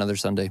one on another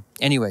Sunday.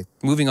 Anyway,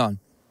 moving on.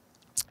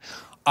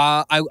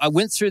 I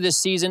went through this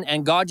season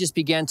and God just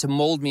began to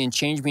mold me and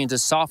change me and to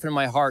soften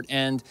my heart.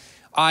 And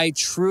I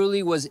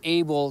truly was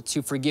able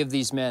to forgive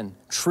these men,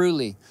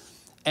 truly.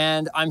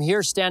 And I'm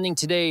here standing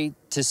today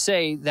to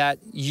say that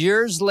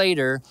years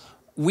later,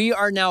 we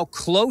are now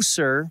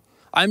closer.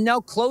 I'm now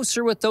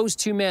closer with those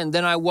two men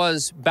than I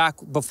was back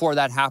before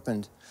that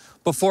happened.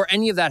 Before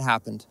any of that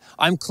happened.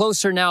 I'm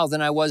closer now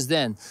than I was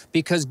then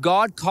because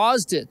God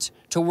caused it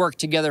to work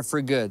together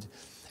for good.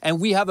 And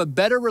we have a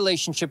better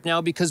relationship now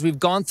because we've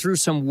gone through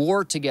some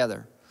war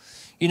together.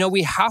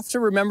 We have to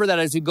remember that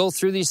as we go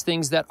through these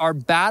things, that our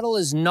battle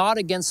is not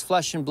against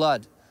flesh and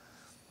blood.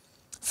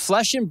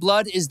 Flesh and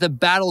blood is the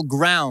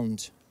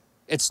battleground.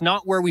 It's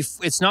not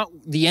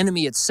the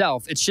enemy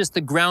itself. It's just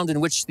the ground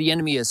in which the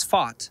enemy is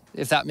fought,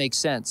 if that makes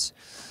sense.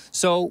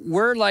 So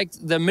we're like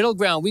the middle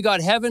ground. We got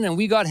heaven and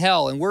we got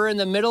hell, and we're in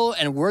the middle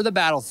and we're the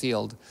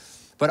battlefield.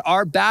 But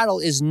our battle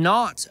is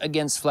not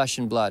against flesh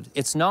and blood.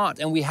 It's not.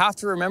 And we have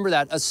to remember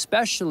that,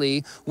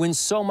 especially when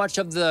so much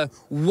of the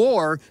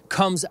war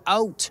comes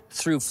out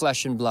through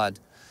flesh and blood.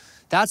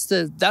 That's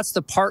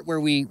the part where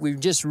we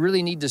just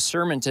really need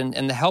discernment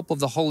and the help of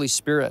the Holy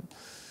Spirit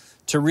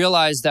to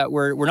realize that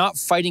we're not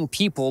fighting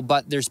people,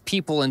 but there's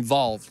people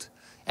involved.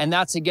 And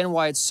that's, again,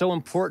 why it's so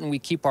important we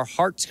keep our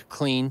hearts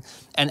clean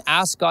and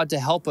ask God to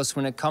help us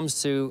when it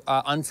comes to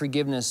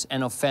unforgiveness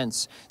and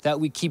offense, that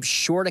we keep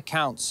short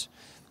accounts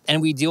and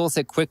we deal with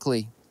it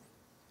quickly.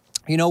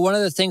 One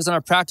of the things on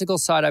our practical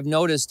side I've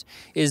noticed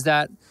is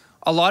that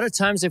a lot of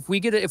times if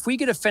we get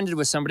offended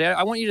with somebody,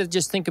 I want you to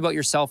just think about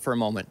yourself for a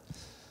moment.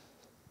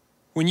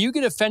 When you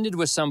get offended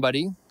with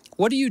somebody,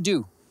 what do you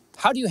do?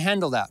 How do you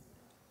handle that?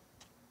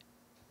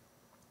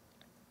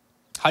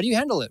 How do you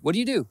handle it? What do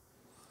you do?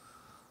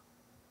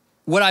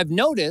 what I've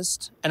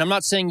noticed, and I'm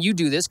not saying you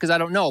do this because I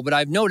don't know, but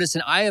I've noticed,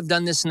 and I have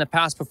done this in the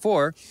past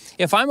before,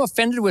 if I'm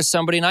offended with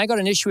somebody and I got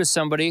an issue with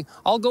somebody,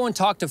 I'll go and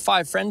talk to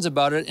 5 friends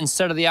about it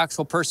instead of the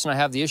actual person I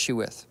have the issue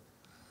with.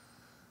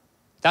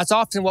 That's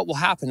often what will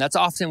happen. That's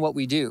often what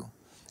we do.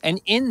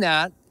 And in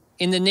that,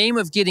 in the name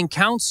of getting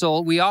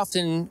counsel, we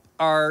often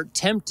are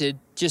tempted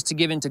just to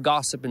give into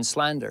gossip and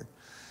slander.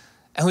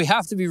 And we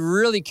have to be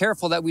really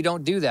careful that we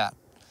don't do that.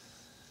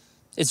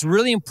 It's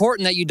really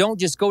important that you don't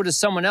just go to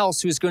someone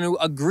else who's going to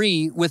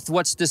agree with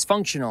what's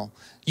dysfunctional.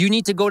 You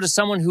need to go to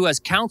someone who has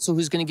counsel,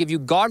 who's going to give you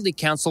godly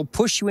counsel,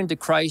 push you into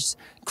Christ,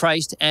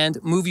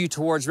 and move you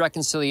towards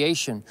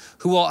reconciliation,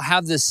 who will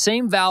have the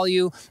same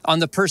value on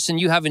the person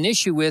you have an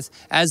issue with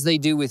as they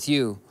do with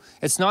you.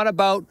 It's not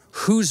about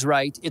who's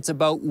right, it's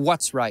about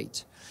what's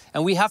right.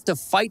 And we have to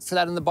fight for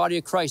that in the body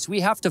of Christ. We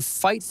have to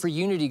fight for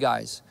unity,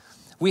 guys.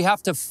 We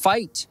have to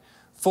fight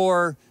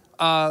for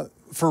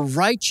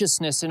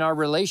righteousness in our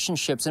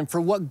relationships and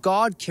for what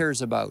God cares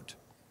about.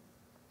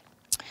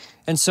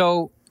 And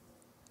so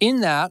in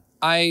that,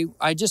 I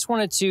just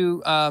wanted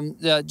to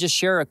just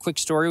share a quick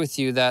story with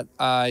you that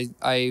I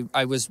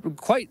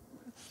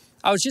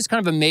was just kind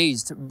of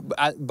amazed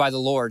by the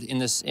Lord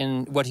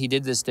in what he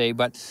did this day.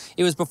 But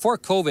it was before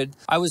COVID.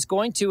 I was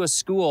going to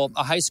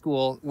a high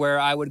school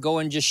where I would go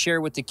and just share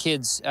with the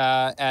kids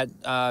at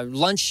a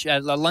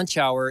lunch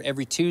hour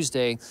every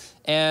Tuesday.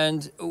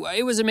 And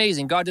it was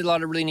amazing. God did a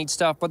lot of really neat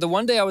stuff. But the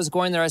one day I was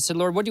going there, I said,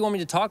 Lord, what do you want me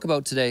to talk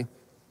about today?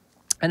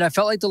 And I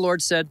felt like the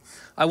Lord said,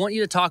 I want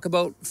you to talk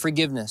about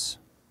forgiveness.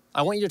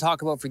 I want you to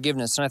talk about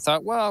forgiveness. And I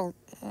thought, well,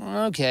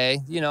 okay,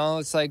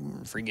 it's like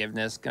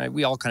forgiveness.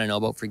 We all kind of know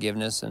about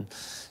forgiveness. And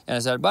I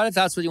said, but if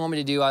that's what you want me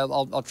to do,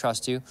 I'll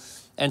trust you.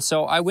 And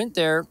so I went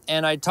there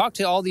and I talked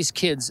to all these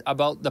kids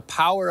about the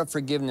power of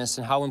forgiveness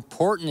and how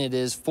important it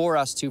is for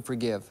us to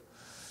forgive.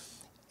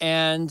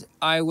 And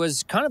I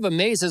was kind of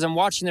amazed as I'm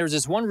watching. There was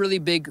this one really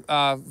big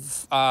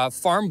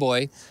farm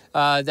boy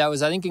that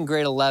was, I think, in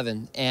grade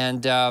 11.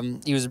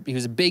 And he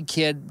was a big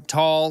kid,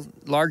 tall,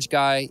 large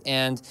guy.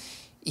 And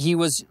he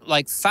was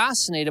like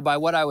fascinated by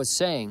what I was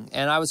saying.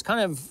 And I was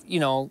kind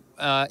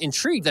of,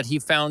 intrigued that he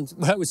found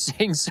what I was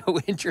saying so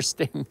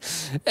interesting.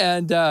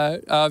 And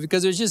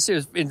because it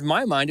was in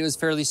my mind, it was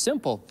fairly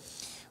simple.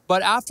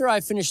 But after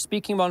I finished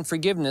speaking about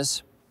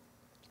forgiveness,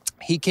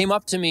 he came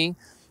up to me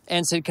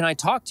and said, can I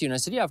talk to you? And I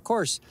said, yeah, of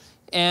course.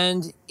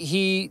 And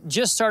he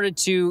just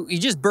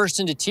burst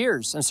into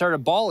tears and started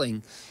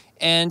bawling.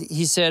 And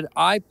he said,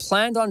 I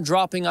planned on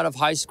dropping out of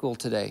high school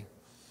today.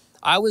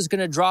 I was going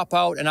to drop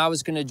out and I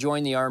was going to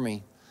join the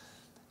army.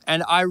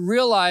 And I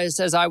realized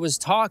as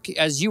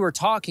you were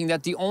talking,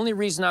 that the only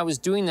reason I was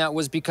doing that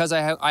was because I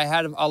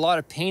had a lot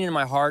of pain in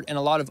my heart and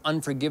a lot of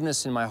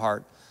unforgiveness in my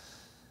heart.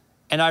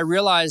 And I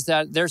realized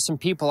that there's some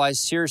people I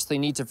seriously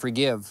need to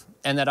forgive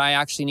and that I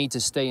actually need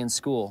to stay in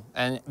school.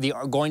 And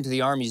going to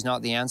the army is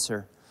not the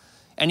answer.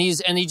 And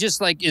he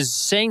just like is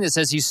saying this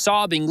as he's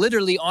sobbing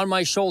literally on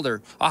my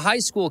shoulder. A high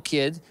school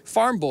kid,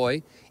 farm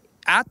boy,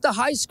 at the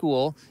high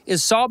school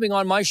is sobbing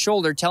on my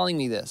shoulder telling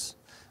me this.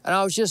 And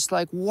I was just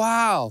like,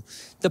 wow,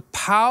 the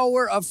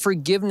power of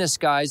forgiveness,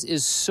 guys,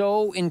 is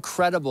so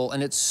incredible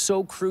and it's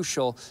so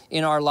crucial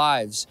in our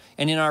lives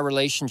and in our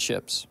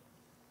relationships.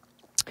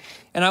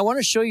 And I want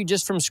to show you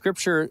just from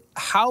scripture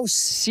how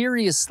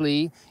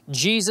seriously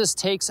Jesus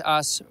takes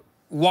us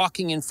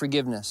walking in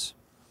forgiveness.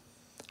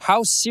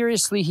 How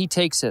seriously he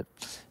takes it.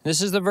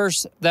 This is the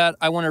verse that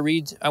I want to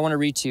read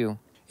to you.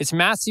 It's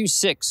Matthew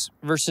 6,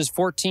 verses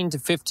 14 to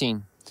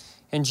 15.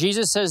 And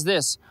Jesus says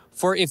this,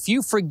 for if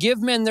you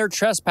forgive men their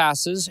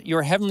trespasses,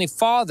 your heavenly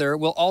Father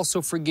will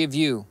also forgive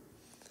you.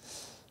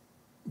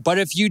 But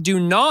if you do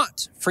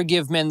not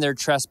forgive men their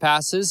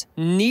trespasses,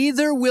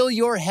 neither will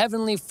your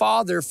heavenly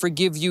Father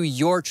forgive you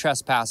your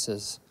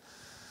trespasses.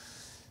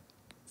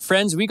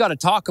 Friends, we got to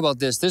talk about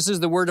this. This is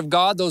the word of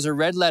God. Those are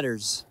red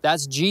letters.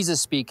 That's Jesus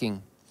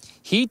speaking.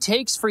 He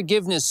takes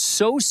forgiveness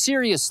so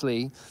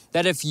seriously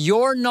that if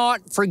you're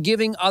not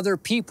forgiving other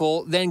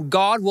people, then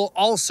God will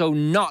also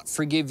not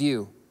forgive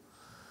you.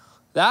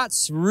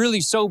 That's really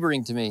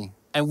sobering to me.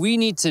 And we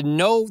need to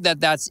know that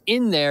that's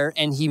in there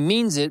and he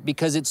means it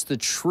because it's the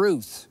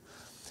truth.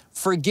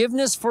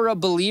 Forgiveness for a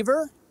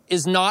believer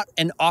is not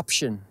an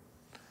option.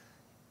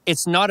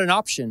 It's not an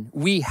option.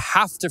 We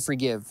have to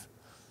forgive.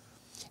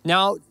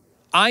 Now,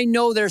 I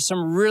know there's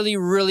some really,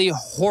 really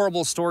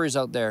horrible stories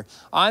out there.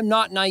 I'm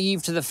not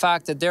naive to the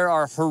fact that there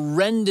are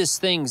horrendous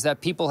things that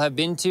people have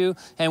been to,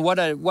 and what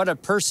a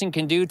person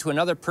can do to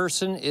another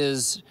person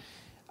is,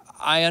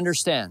 I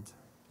understand.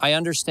 I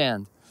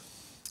understand.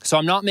 So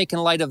I'm not making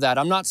light of that.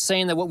 I'm not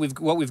saying that what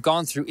we've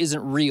gone through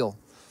isn't real.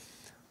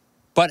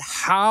 But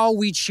how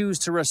we choose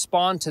to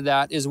respond to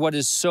that is what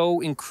is so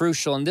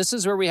crucial. And this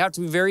is where we have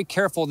to be very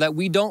careful that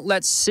we don't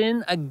let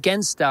sin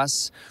against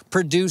us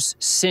produce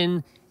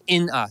sin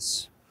in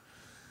us.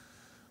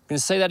 I'm going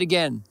to say that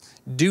again.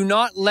 Do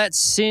not let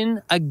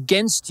sin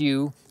against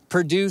you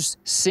produce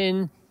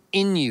sin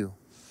in you.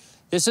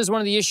 This is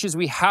one of the issues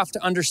we have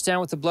to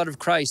understand with the blood of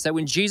Christ, that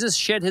when Jesus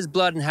shed his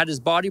blood and had his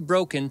body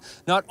broken,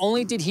 not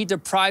only did he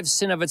deprive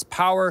sin of its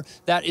power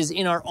that is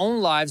in our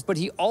own lives, but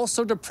he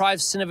also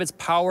deprives sin of its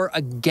power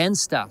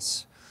against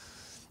us.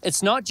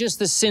 It's not just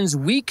the sins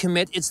we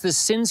commit, it's the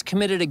sins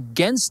committed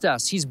against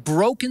us. He's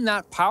broken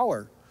that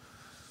power.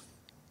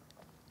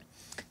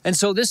 And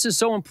so this is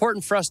so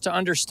important for us to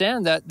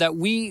understand that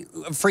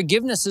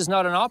forgiveness is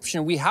not an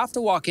option. We have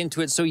to walk into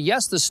it. So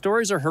yes, the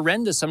stories are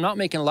horrendous. I'm not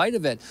making light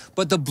of it,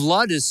 but the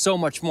blood is so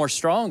much more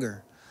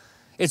stronger.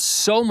 It's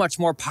so much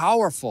more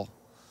powerful.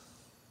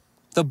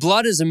 The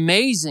blood is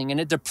amazing, and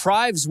it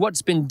deprives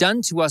what's been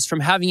done to us from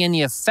having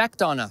any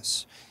effect on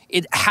us.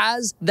 It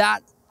has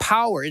that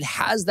power. It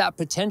has that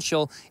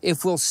potential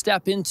if we'll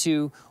step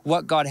into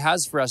what God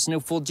has for us. And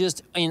if we'll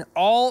just, in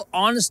all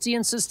honesty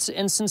and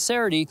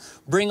sincerity,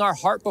 bring our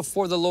heart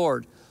before the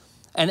Lord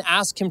and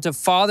ask him to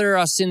father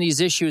us in these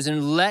issues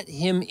and let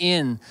him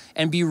in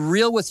and be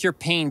real with your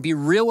pain, be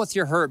real with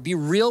your hurt, be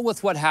real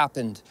with what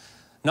happened.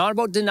 Not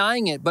about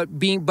denying it, but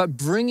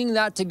bringing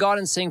that to God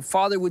and saying,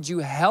 Father, would you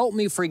help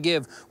me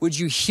forgive? Would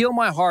you heal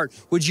my heart?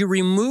 Would you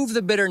remove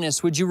the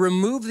bitterness? Would you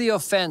remove the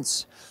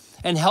offense?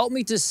 And help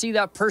me to see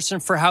that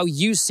person for how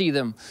you see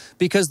them.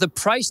 Because the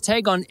price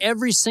tag on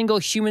every single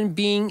human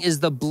being is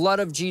the blood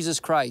of Jesus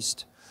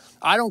Christ.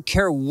 I don't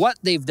care what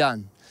they've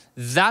done.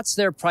 That's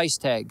their price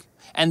tag.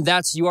 And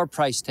that's your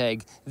price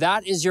tag.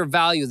 That is your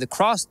value. The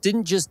cross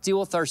didn't just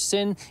deal with our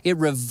sin. It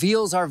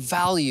reveals our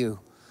value.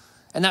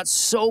 And that's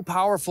so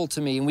powerful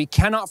to me. And we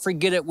cannot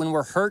forget it when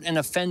we're hurt and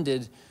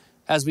offended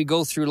as we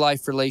go through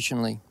life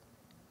relationally.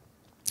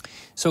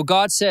 So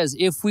God says,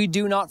 if we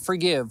do not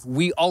forgive,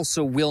 we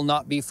also will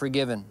not be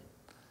forgiven.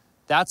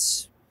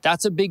 That's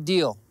a big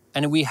deal.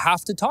 And we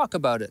have to talk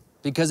about it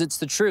because it's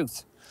the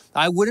truth.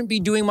 I wouldn't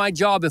be doing my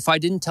job if I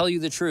didn't tell you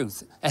the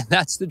truth. And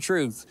that's the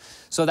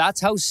truth. So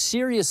that's how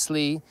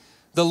seriously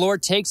the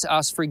Lord takes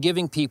us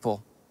forgiving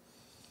people.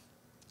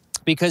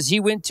 Because he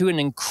went to an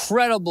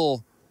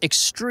incredible,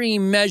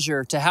 extreme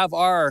measure to have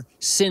our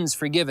sins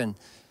forgiven.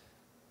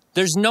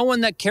 There's no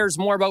one that cares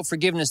more about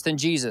forgiveness than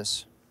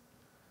Jesus.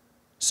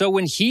 So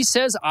when he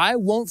says, I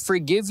won't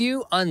forgive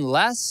you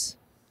unless,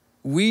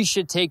 we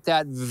should take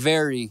that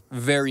very,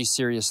 very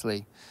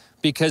seriously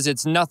because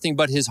it's nothing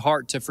but his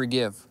heart to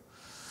forgive.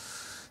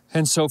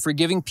 And so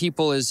forgiving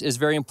people is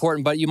very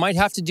important, but you might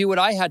have to do what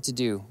I had to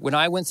do. When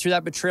I went through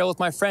that betrayal with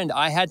my friend,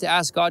 I had to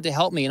ask God to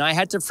help me, and I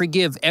had to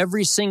forgive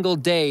every single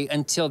day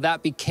until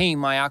that became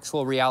my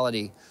actual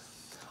reality.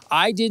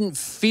 I didn't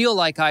feel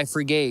like I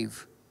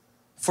forgave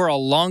for a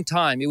long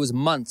time. It was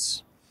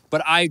months.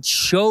 But I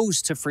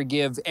chose to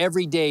forgive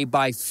every day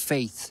by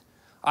faith.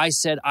 I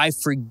said, I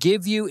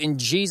forgive you in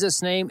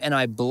Jesus' name and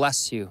I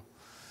bless you.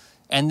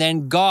 And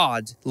then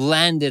God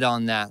landed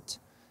on that.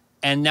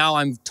 And now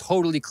I'm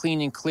totally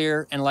clean and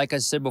clear. And like I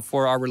said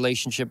before, our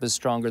relationship is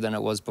stronger than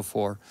it was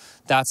before.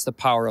 That's the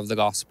power of the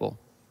gospel.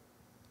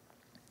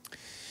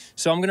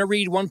 So I'm going to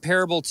read one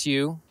parable to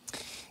you.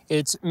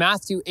 It's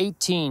Matthew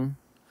 18,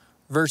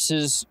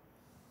 verses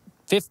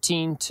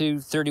 15 to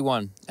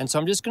 31. And so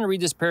I'm just going to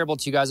read this parable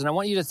to you guys. And I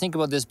want you to think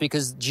about this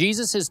because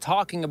Jesus is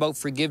talking about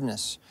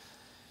forgiveness.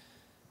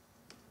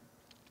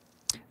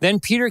 Then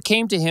Peter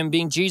came to him,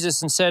 being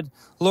Jesus, and said,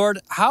 Lord,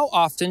 how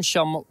often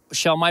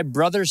shall my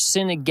brother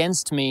sin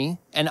against me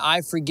and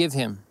I forgive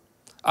him?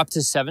 Up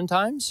to 7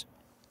 times?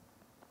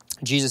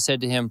 Jesus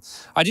said to him,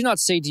 I do not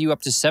say to you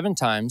up to 7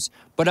 times,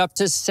 but up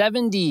to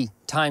 70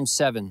 times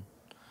 7.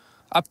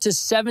 Up to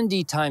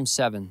 70 times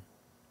 7.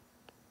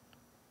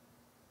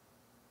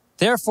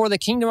 Therefore, the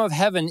kingdom of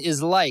heaven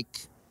is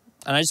like,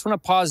 and I just want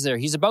to pause there.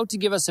 He's about to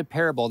give us a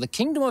parable. The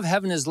kingdom of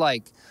heaven is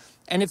like,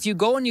 and if you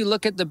go and you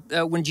look at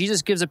when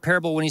Jesus gives a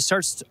parable, when he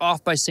starts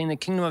off by saying the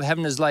kingdom of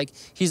heaven is like,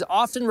 he's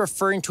often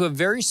referring to a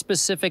very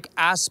specific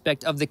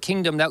aspect of the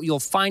kingdom that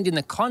you'll find in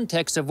the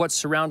context of what's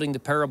surrounding the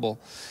parable.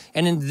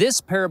 And in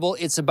this parable,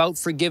 it's about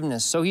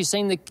forgiveness. So he's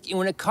saying that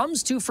when it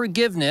comes to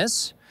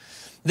forgiveness,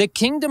 the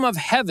kingdom of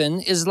heaven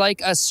is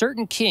like a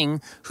certain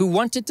king who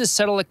wanted to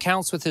settle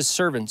accounts with his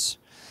servants.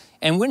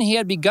 And when he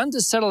had begun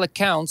to settle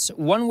accounts,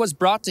 one was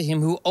brought to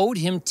him who owed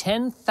him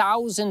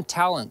 10,000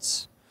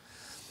 talents.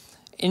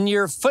 In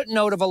your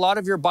footnote of a lot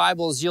of your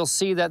Bibles, you'll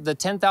see that the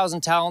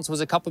 10,000 talents was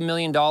a couple $1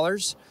 million,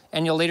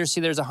 and you'll later see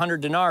there's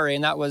 100 denarii,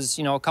 and that was,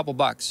 a couple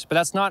bucks. But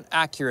that's not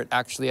accurate,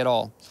 actually, at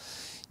all.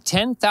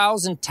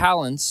 10,000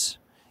 talents,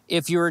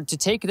 if you were to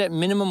take it at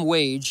minimum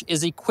wage,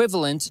 is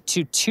equivalent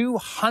to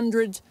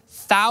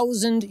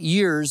 200,000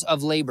 years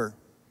of labor.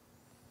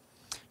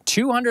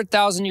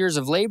 200,000 years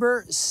of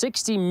labor,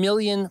 60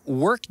 million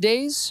work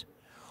days,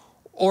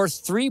 or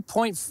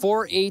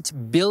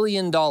 $3.48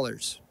 billion.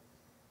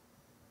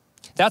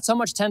 That's how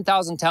much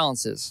 10,000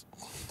 talents is.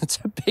 It's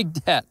a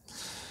big debt.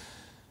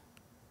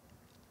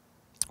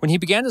 When he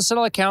began to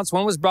settle accounts,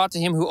 one was brought to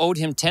him who owed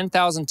him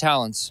 10,000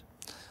 talents.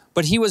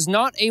 But he was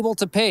not able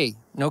to pay.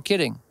 No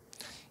kidding.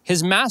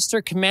 His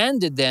master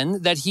commanded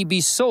then that he be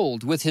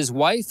sold with his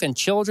wife and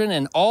children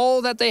and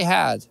all that they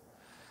had,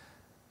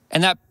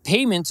 and that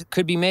payment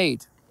could be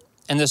made.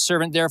 And the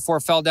servant therefore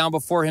fell down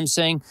before him,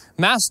 saying,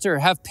 Master,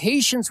 have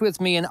patience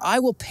with me, and I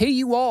will pay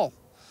you all.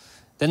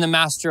 Then the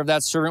master of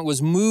that servant was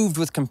moved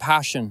with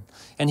compassion,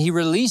 and he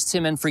released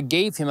him and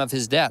forgave him of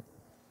his debt.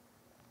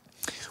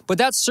 But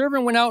that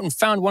servant went out and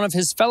found one of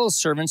his fellow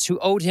servants who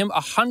owed him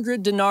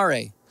 100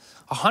 denarii.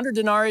 100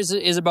 denarii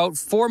is about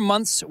 4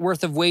 months'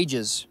 worth of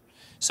wages.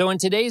 So in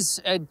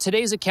today's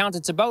account,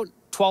 it's about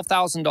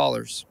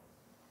 $12,000.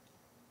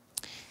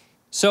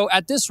 So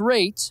at this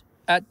rate,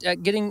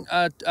 at getting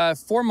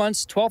 4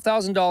 months,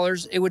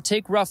 $12,000, it would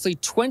take roughly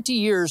 20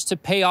 years to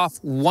pay off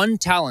 1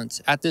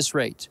 talent at this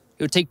rate.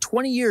 It would take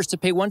 20 years to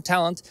pay 1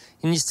 talent,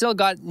 and you still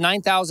got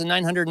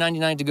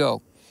 9,999 to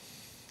go.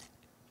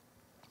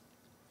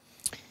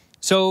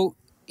 So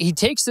he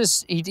takes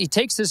this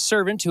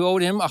servant who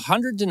owed him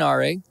 100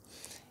 denarii,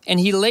 and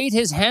he laid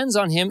his hands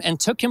on him and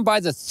took him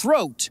by the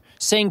throat,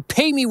 saying,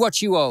 Pay me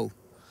what you owe.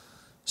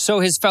 So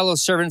his fellow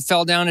servant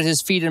fell down at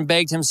his feet and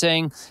begged him,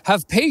 saying,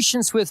 Have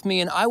patience with me,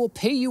 and I will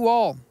pay you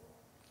all.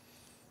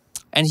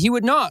 And he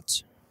would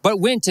not, but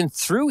went and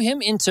threw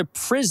him into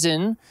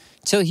prison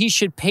till he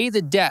should pay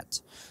the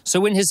debt. So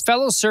when his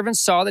fellow servants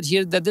saw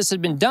that this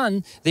had been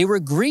done, they were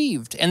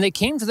grieved, and they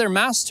came to their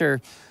master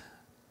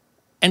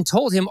and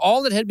told him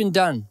all that had been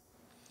done.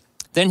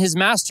 Then his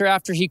master,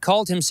 after he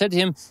called him, said to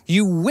him,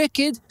 You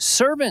wicked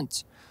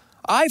servant,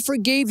 I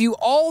forgave you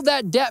all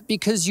that debt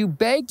because you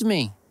begged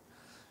me.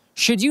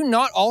 Should you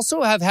not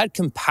also have had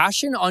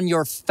compassion on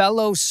your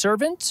fellow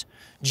servant,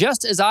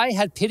 just as I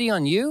had pity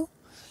on you?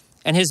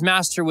 And his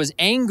master was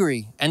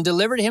angry and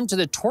delivered him to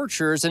the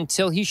torturers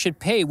until he should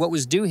pay what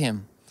was due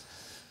him.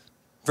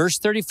 Verse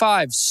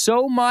 35,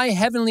 So my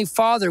heavenly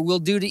Father will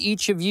do to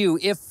each of you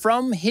if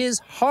from his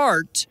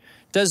heart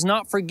does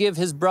not forgive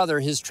his brother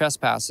his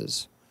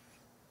trespasses.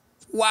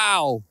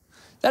 Wow,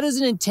 that is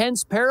an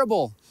intense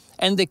parable.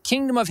 And the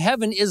kingdom of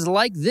heaven is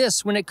like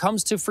this when it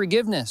comes to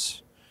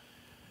forgiveness.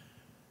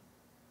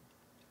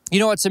 You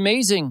know, it's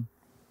amazing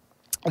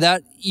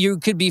that you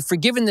could be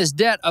forgiven this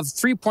debt of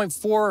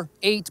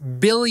 $3.48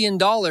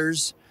 billion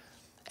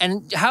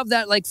and have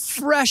that like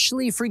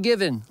freshly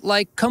forgiven,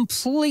 like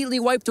completely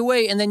wiped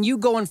away. And then you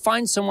go and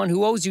find someone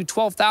who owes you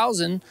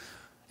 $12,000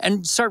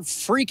 and start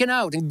freaking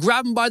out and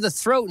grab him by the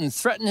throat and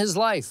threaten his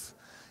life.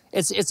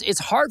 It's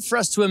hard for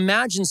us to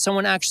imagine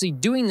someone actually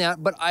doing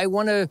that, but I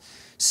want to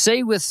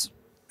say with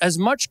as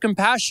much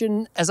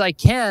compassion as I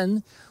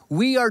can,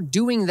 we are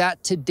doing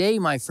that today,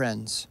 my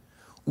friends.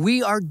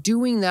 We are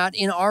doing that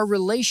in our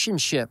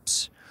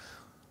relationships.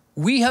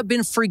 We have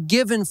been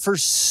forgiven for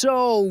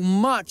so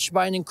much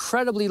by an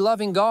incredibly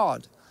loving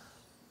God.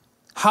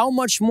 How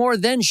much more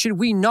then should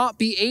we not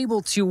be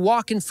able to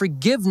walk in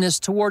forgiveness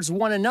towards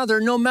one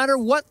another, no matter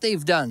what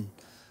they've done?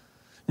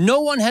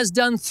 No one has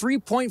done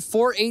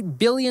 $3.48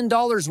 billion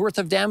worth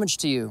of damage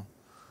to you.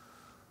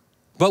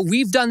 But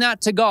we've done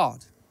that to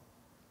God.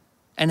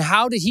 And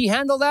how did he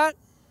handle that?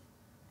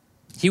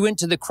 He went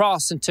to the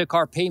cross and took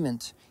our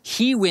payment.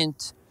 He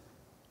went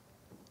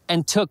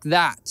and took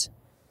that.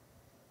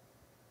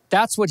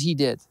 That's what he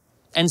did.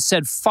 And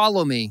said,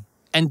 follow me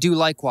and do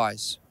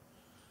likewise.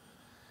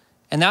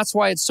 And that's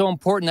why it's so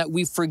important that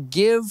we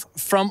forgive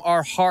from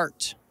our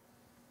heart.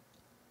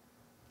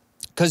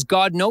 Because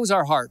God knows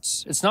our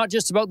hearts. It's not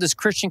just about this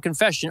Christian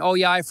confession. Oh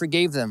yeah, I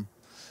forgave them.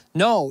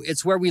 No,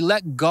 it's where we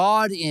let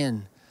God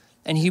in.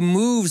 And he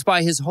moves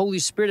by his Holy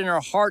Spirit in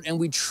our heart, and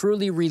we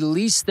truly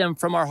release them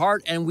from our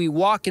heart, and we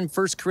walk in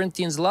 1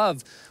 Corinthians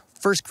love.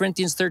 1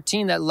 Corinthians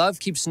 13, that love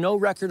keeps no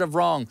record of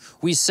wrong.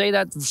 We say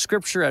that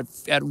scripture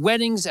at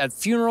weddings, at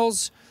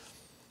funerals.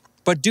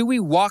 But do we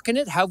walk in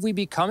it? Have we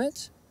become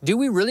it? Do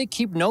we really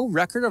keep no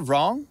record of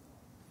wrong?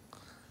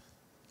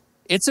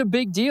 It's a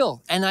big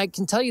deal. And I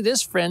can tell you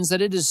this, friends,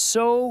 that it is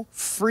so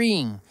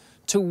freeing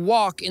to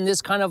walk in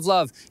this kind of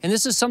love. And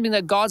this is something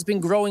that God's been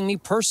growing me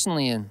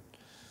personally in.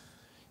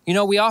 You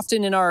know, we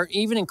often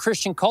even in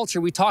Christian culture,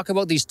 we talk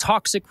about these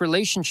toxic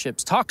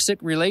relationships.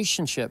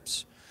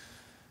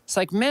 It's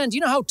like, man, do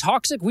you know how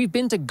toxic we've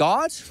been to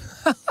God?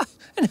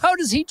 And how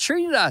does he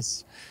treat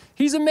us?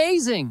 He's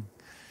amazing.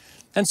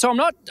 And so I'm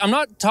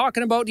not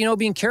talking about,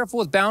 being careful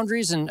with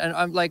boundaries and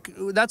I'm like,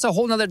 that's a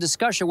whole nother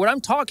discussion. What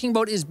I'm talking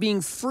about is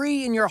being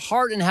free in your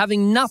heart and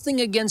having nothing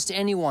against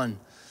anyone.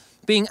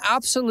 Being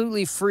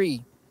absolutely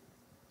free.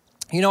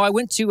 I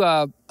went to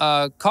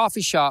a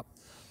coffee shop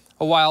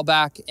a while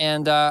back,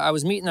 and I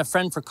was meeting a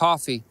friend for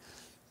coffee.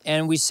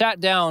 And we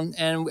sat down,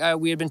 and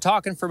we had been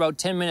talking for about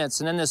 10 minutes.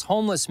 And then this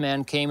homeless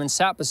man came and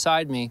sat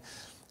beside me.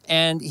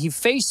 And he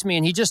faced me,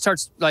 and he just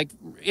starts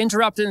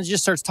interrupting and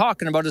just starts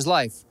talking about his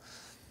life.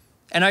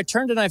 And I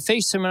turned and I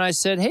faced him, and I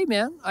said, hey,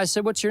 man. I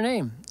said, what's your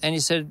name? And he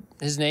said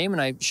his name,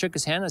 and I shook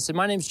his hand. I said,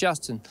 my name's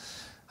Justin.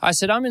 I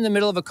said, I'm in the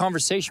middle of a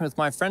conversation with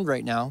my friend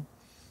right now,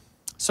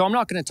 so I'm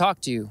not going to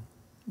talk to you.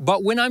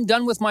 But when I'm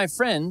done with my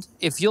friend,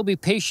 if you'll be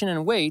patient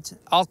and wait,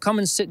 I'll come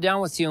and sit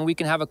down with you, and we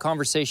can have a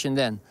conversation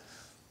then.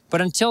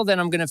 But until then,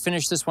 I'm going to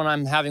finish this one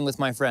I'm having with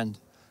my friend.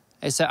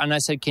 I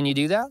said, can you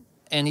do that?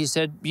 And he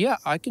said, yeah,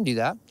 I can do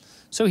that.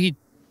 So he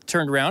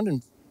turned around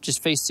and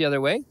just faced the other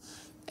way.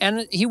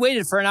 And he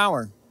waited for an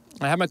hour.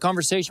 I had my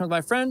conversation with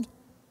my friend.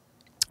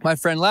 My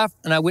friend left,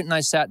 and I went and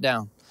I sat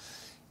down.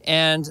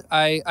 And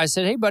I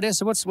said, hey, buddy, I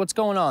said, what's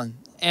going on?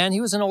 And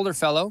he was an older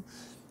fellow.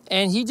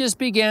 And he just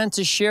began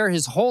to share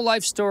his whole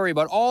life story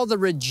about all the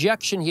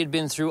rejection he had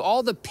been through,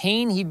 all the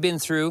pain he'd been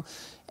through.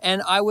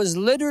 And I was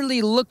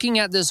literally looking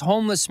at this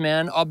homeless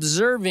man,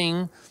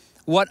 observing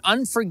what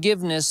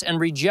unforgiveness and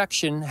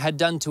rejection had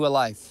done to a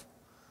life.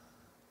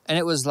 And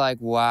it was like,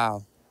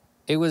 wow,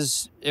 it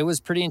was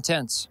pretty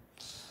intense.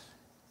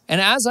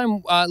 And as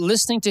I'm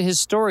listening to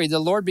his story, the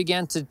Lord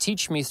began to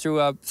teach me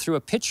through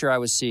a picture I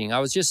was seeing. I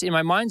was just, in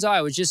my mind's eye,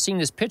 I was just seeing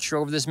this picture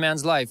over this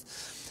man's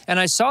life. And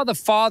I saw the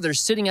father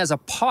sitting as a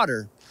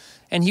potter.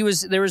 And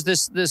there was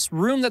this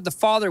room that the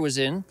father was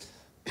in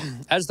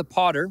as the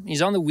potter.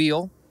 He's on the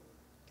wheel.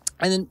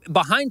 And then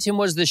behind him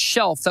was this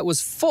shelf that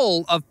was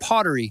full of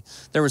pottery.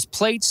 There was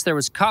plates, there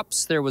was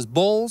cups, there was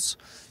bowls,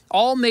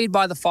 all made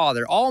by the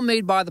father, all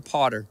made by the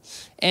potter.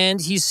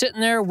 And he's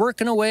sitting there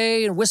working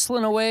away and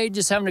whistling away,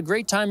 just having a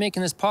great time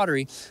making this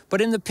pottery.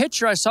 But in the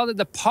picture, I saw that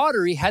the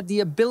pottery had the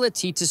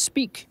ability to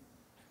speak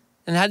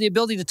and had the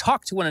ability to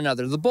talk to one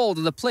another, the bowl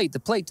to the plate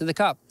to the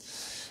cup.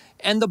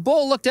 And the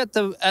bowl looked at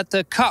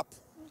the cup,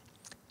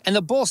 and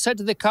the bowl said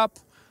to the cup,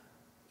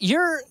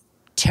 "You're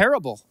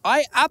terrible.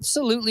 I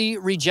absolutely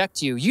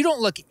reject you. You don't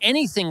look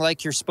anything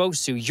like you're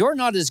supposed to. You're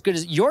not as good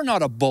as, you're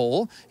not a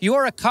bowl.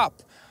 You're a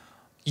cup.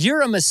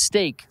 You're a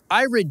mistake.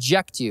 I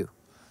reject you."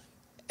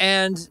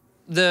 And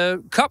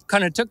the cup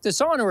kind of took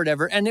this on or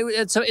whatever. And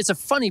it's a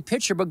funny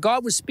picture, but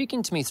God was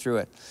speaking to me through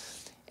it.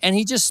 And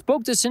he just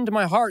spoke this into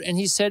my heart. And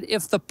he said,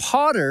 if the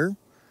potter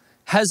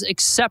has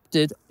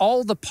accepted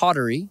all the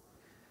pottery,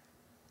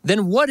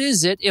 then what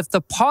is it if the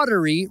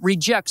pottery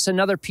rejects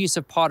another piece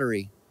of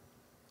pottery?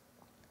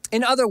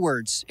 In other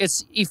words,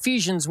 it's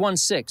Ephesians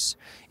 1:6.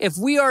 If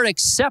we are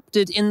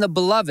accepted in the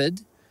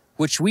beloved,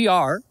 which we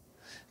are,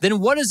 then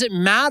what does it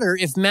matter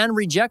if man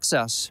rejects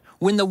us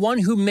when the one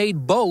who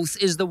made both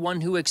is the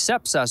one who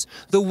accepts us,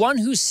 the one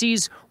who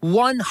sees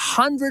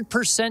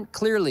 100%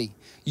 clearly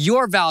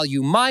your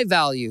value, my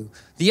value,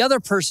 the other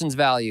person's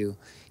value.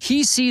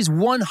 He sees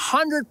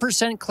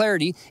 100%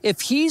 clarity.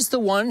 If he's the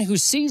one who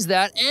sees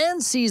that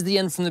and sees the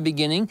end from the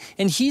beginning,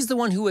 and he's the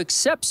one who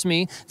accepts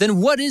me, then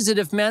what is it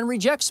if man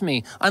rejects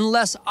me?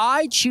 Unless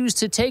I choose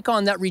to take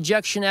on that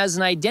rejection as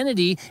an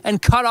identity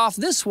and cut off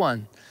this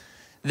one.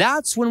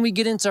 That's when we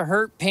get into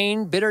hurt,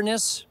 pain,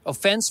 bitterness,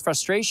 offense,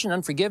 frustration,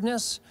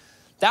 unforgiveness.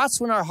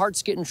 That's when our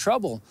hearts get in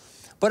trouble.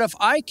 But if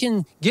I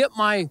can get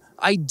my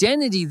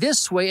identity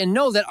this way and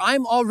know that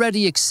I'm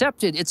already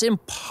accepted, it's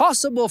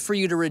impossible for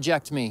you to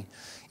reject me.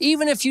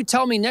 Even if you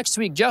tell me next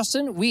week,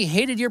 Justin, we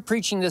hated your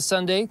preaching this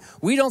Sunday.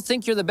 We don't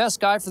think you're the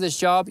best guy for this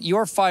job.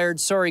 You're fired.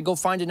 Sorry, go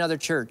find another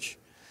church.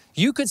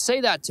 You could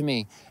say that to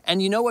me.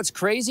 And you know what's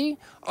crazy?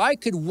 I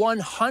could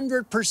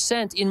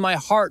 100% in my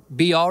heart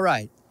be all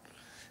right.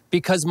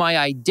 Because my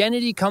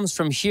identity comes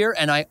from here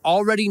and I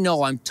already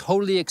know I'm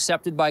totally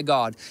accepted by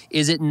God.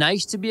 Is it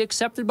nice to be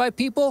accepted by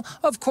people?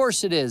 Of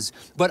course it is.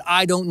 But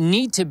I don't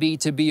need to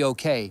be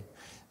okay.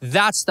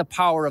 That's the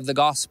power of the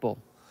gospel.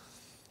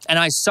 And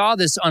I saw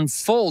this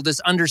unfold,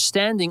 this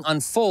understanding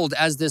unfold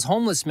as this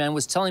homeless man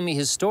was telling me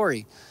his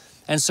story.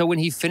 And so when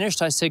he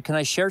finished, I said, can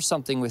I share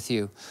something with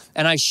you?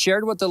 And I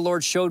shared what the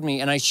Lord showed me,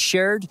 and I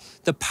shared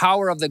the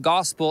power of the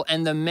gospel,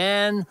 and the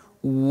man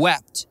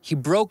wept. He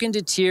broke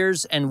into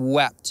tears and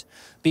wept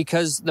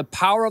because the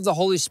power of the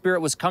Holy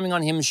Spirit was coming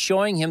on him,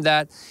 showing him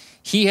that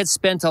he had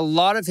spent a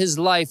lot of his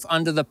life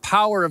under the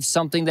power of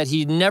something that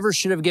he never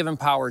should have given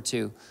power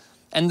to.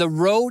 And the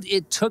road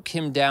it took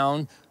him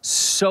down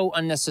so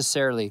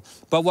unnecessarily.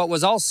 But what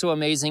was also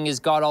amazing is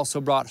God also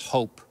brought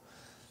hope.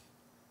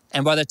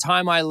 And by the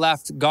time I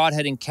left, God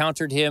had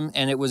encountered him,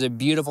 and it was a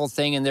beautiful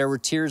thing. And there were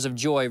tears of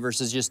joy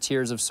versus just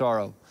tears of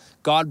sorrow.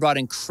 God brought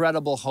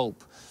incredible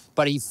hope.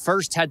 But he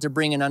first had to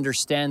bring an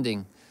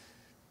understanding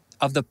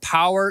of the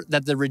power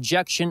that the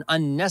rejection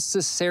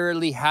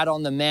unnecessarily had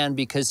on the man,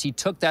 because he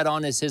took that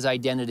on as his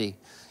identity.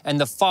 And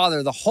the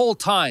Father, the whole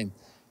time,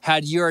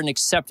 had, you're an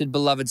accepted,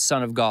 beloved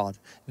Son of God.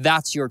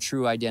 That's your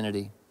true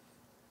identity.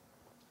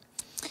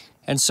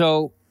 And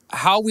so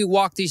how we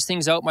walk these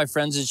things out, my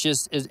friends, is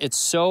just, it's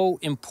so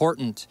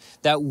important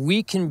that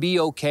we can be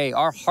okay.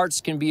 Our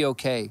hearts can be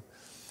okay.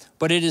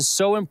 But it is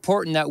so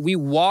important that we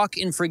walk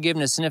in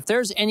forgiveness. And if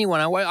there's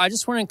anyone, I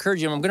just want to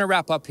encourage you, and I'm going to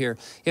wrap up here.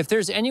 If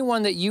there's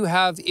anyone that you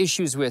have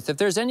issues with, if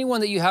there's anyone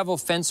that you have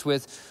offense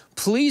with,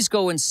 please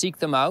go and seek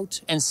them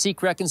out and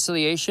seek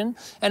reconciliation.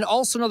 And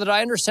also know that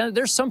I understand that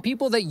there's some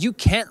people that you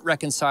can't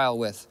reconcile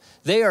with.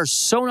 They are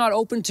so not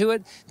open to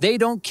it. They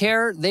don't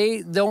care.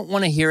 They don't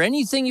want to hear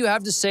anything you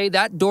have to say.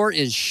 That door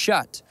is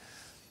shut.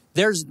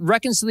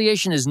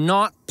 Reconciliation is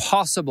not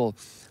possible.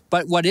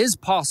 But what is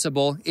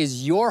possible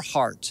is your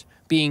heart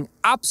being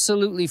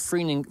absolutely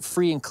free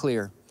and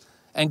clear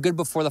and good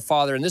before the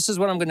Father. And this is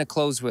what I'm going to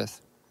close with.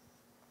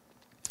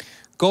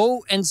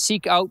 Go and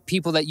seek out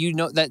people that you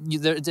know that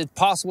it's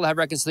possible to have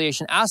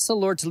reconciliation. Ask the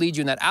Lord to lead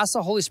you in that. Ask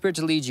the Holy Spirit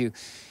to lead you.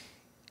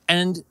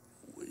 And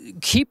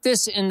keep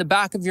this in the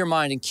back of your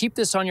mind and keep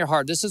this on your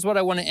heart. This is what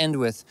I want to end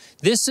with.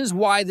 This is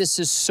why this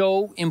is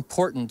so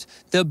important.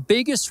 The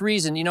biggest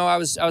reason, I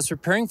was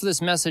preparing for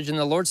this message and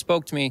the Lord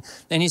spoke to me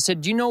and he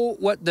said, do you know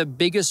what the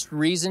biggest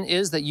reason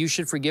is that you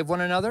should forgive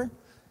one another?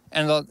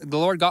 And the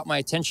Lord got my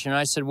attention and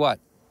I said, what?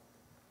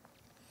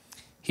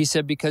 He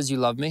said, because you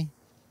love me.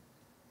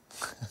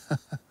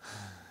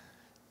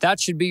 That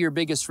should be your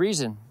biggest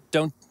reason.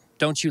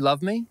 Don't you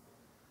love me?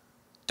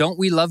 Don't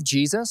we love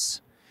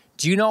Jesus?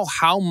 Do you know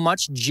how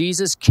much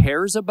Jesus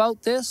cares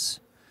about this?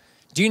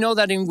 Do you know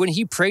that when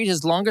he prayed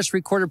his longest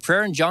recorded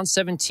prayer in John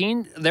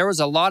 17, there was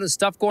a lot of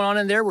stuff going on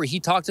in there where he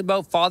talked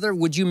about, Father,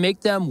 would you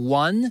make them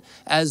one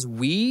as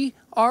we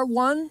are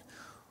one?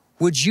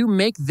 Would you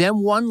make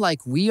them one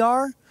like we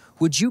are?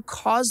 Would you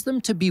cause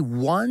them to be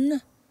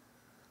one?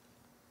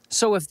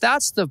 So if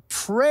that's the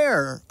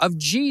prayer of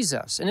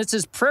Jesus, and it's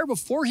his prayer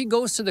before he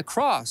goes to the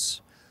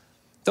cross,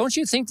 don't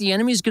you think the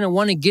enemy's going to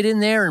want to get in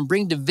there and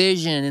bring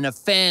division and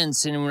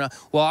offense and,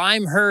 well,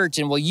 I'm hurt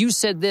and, well, you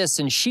said this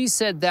and she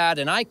said that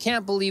and I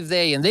can't believe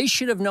and they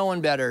should have known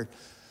better.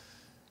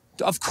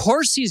 Of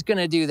course he's going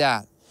to do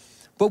that.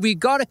 But we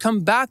got to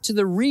come back to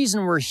the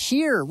reason we're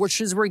here, which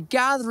is we're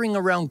gathering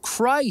around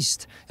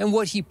Christ and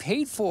what he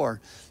paid for.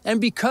 And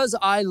because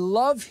I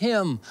love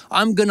him,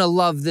 I'm going to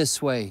love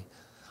this way.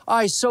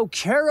 I so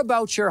care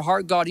about your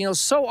heart, God.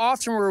 So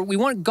often we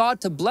want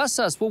God to bless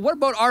us. Well, what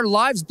about our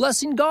lives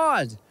blessing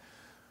God?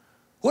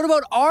 What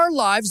about our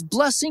lives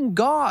blessing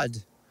God?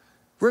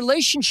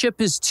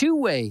 Relationship is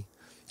two-way.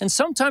 And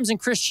sometimes in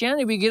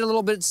Christianity, we get a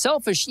little bit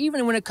selfish,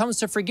 even when it comes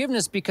to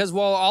forgiveness, because,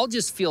 well, I'll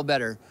just feel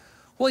better.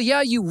 Well,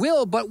 yeah, you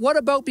will. But what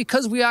about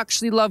because we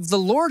actually love the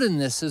Lord in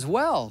this as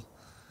well?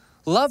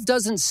 Love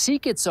doesn't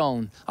seek its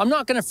own. I'm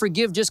not going to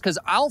forgive just because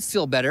I'll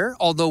feel better,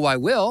 although I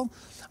will.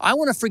 I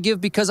want to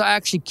forgive because I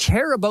actually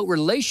care about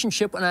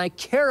relationship and I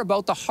care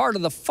about the heart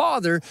of the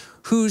Father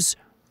who's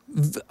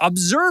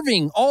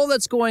observing all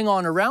that's going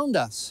on around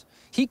us.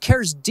 He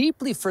cares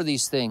deeply for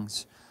these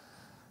things.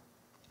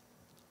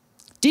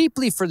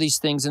 Deeply for these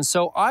things. And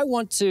so I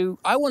want to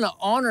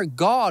honor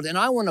God and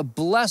I want to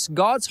bless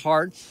God's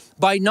heart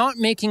by not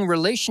making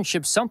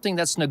relationships something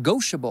that's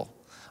negotiable.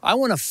 I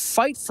want to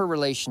fight for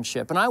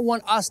relationship and I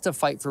want us to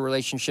fight for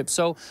relationship.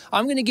 So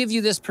I'm going to give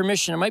you this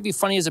permission. It might be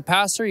funny as a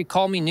pastor. You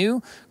call me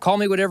new, call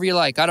me whatever you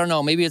like. I don't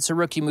know. Maybe it's a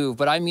rookie move,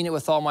 but I mean it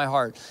with all my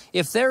heart.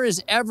 If there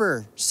is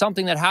ever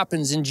something that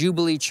happens in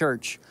Jubilee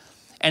Church,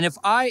 and if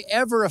I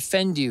ever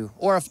offend you,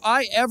 or if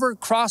I ever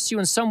cross you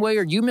in some way,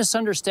 or you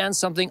misunderstand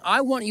something,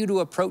 I want you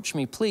to approach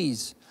me,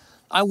 please.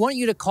 I want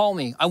you to call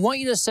me. I want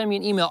you to send me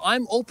an email.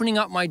 I'm opening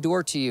up my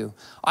door to you.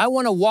 I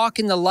want to walk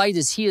in the light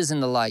as he is in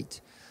the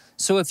light.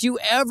 So if you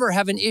ever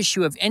have an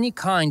issue of any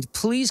kind,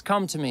 please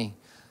come to me.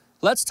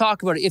 Let's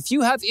talk about it. If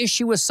you have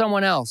issue with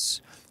someone else,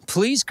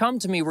 please come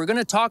to me. We're going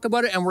to talk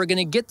about it and we're going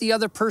to get the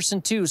other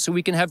person too so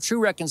we can have true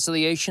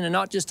reconciliation and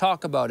not just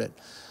talk about it.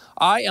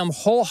 I am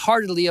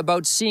wholeheartedly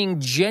about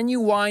seeing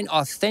genuine,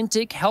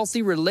 authentic,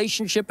 healthy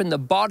relationship in the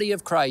body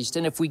of Christ.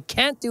 And if we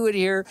can't do it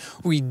here,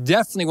 we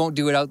definitely won't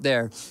do it out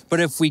there.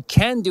 But if we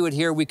can do it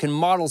here, we can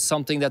model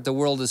something that the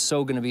world is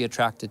so going to be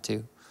attracted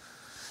to.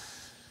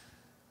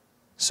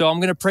 So I'm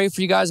going to pray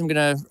for you guys. I'm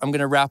going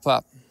to wrap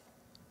up.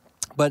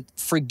 But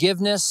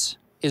forgiveness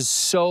is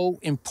so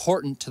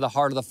important to the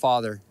heart of the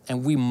Father,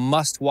 and we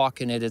must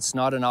walk in it. It's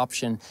not an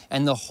option.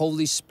 And the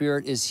Holy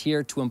Spirit is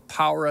here to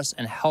empower us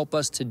and help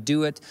us to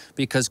do it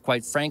because,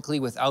 quite frankly,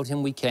 without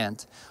him, we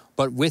can't.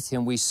 But with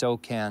him, we so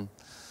can.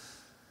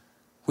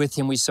 With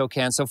him, we so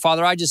can. So,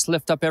 Father, I just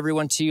lift up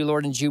everyone to you,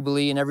 Lord, in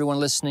Jubilee and everyone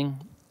listening.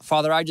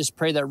 Father, I just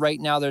pray that right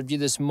now there'd be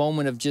this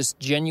moment of just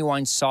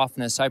genuine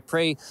softness. I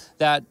pray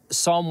that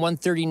Psalm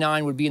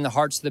 139 would be in the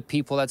hearts of the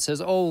people that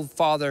says, oh,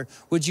 Father,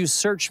 would you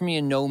search me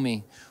and know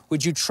me?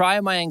 Would you try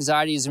my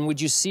anxieties and would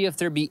you see if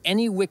there be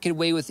any wicked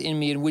way within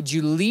me? And would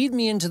you lead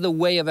me into the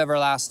way of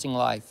everlasting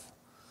life?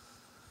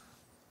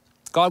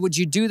 God, would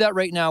you do that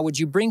right now? Would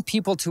you bring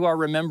people to our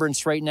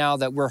remembrance right now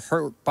that we're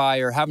hurt by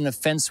or have an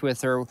offense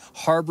with or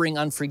harboring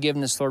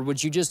unforgiveness, Lord?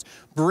 Would you just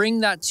bring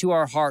that to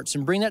our hearts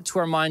and bring that to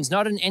our minds,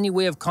 not in any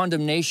way of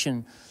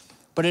condemnation,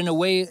 but in a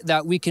way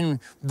that we can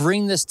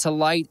bring this to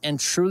light and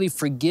truly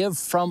forgive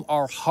from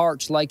our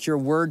hearts like your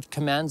word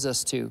commands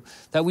us to.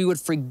 That we would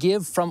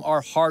forgive from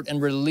our heart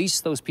and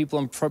release those people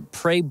and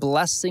pray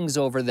blessings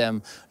over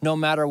them no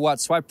matter what.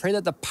 So I pray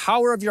that the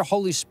power of your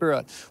Holy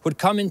Spirit would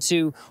come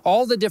into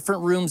all the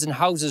different rooms and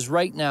houses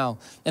right now,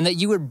 and that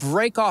you would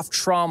break off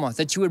trauma,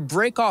 that you would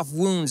break off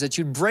wounds, that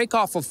you'd break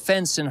off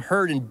offense and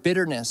hurt and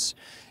bitterness,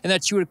 and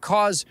that you would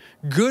cause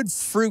good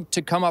fruit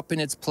to come up in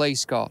its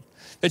place, God.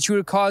 That you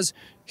would cause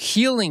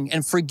healing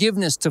and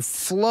forgiveness to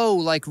flow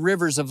like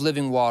rivers of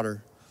living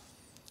water.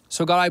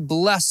 So God, I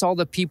bless all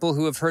the people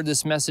who have heard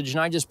this message, and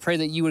I just pray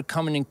that you would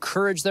come and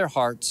encourage their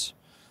hearts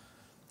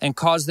and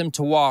cause them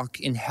to walk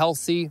in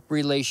healthy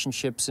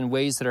relationships in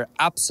ways that are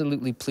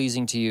absolutely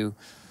pleasing to you.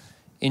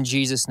 In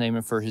Jesus' name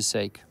and for his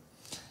sake.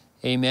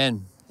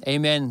 Amen.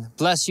 Amen.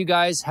 Bless you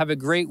guys. Have a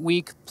great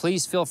week.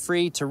 Please feel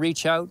free to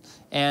reach out,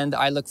 and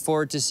I look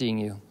forward to seeing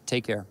you.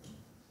 Take care.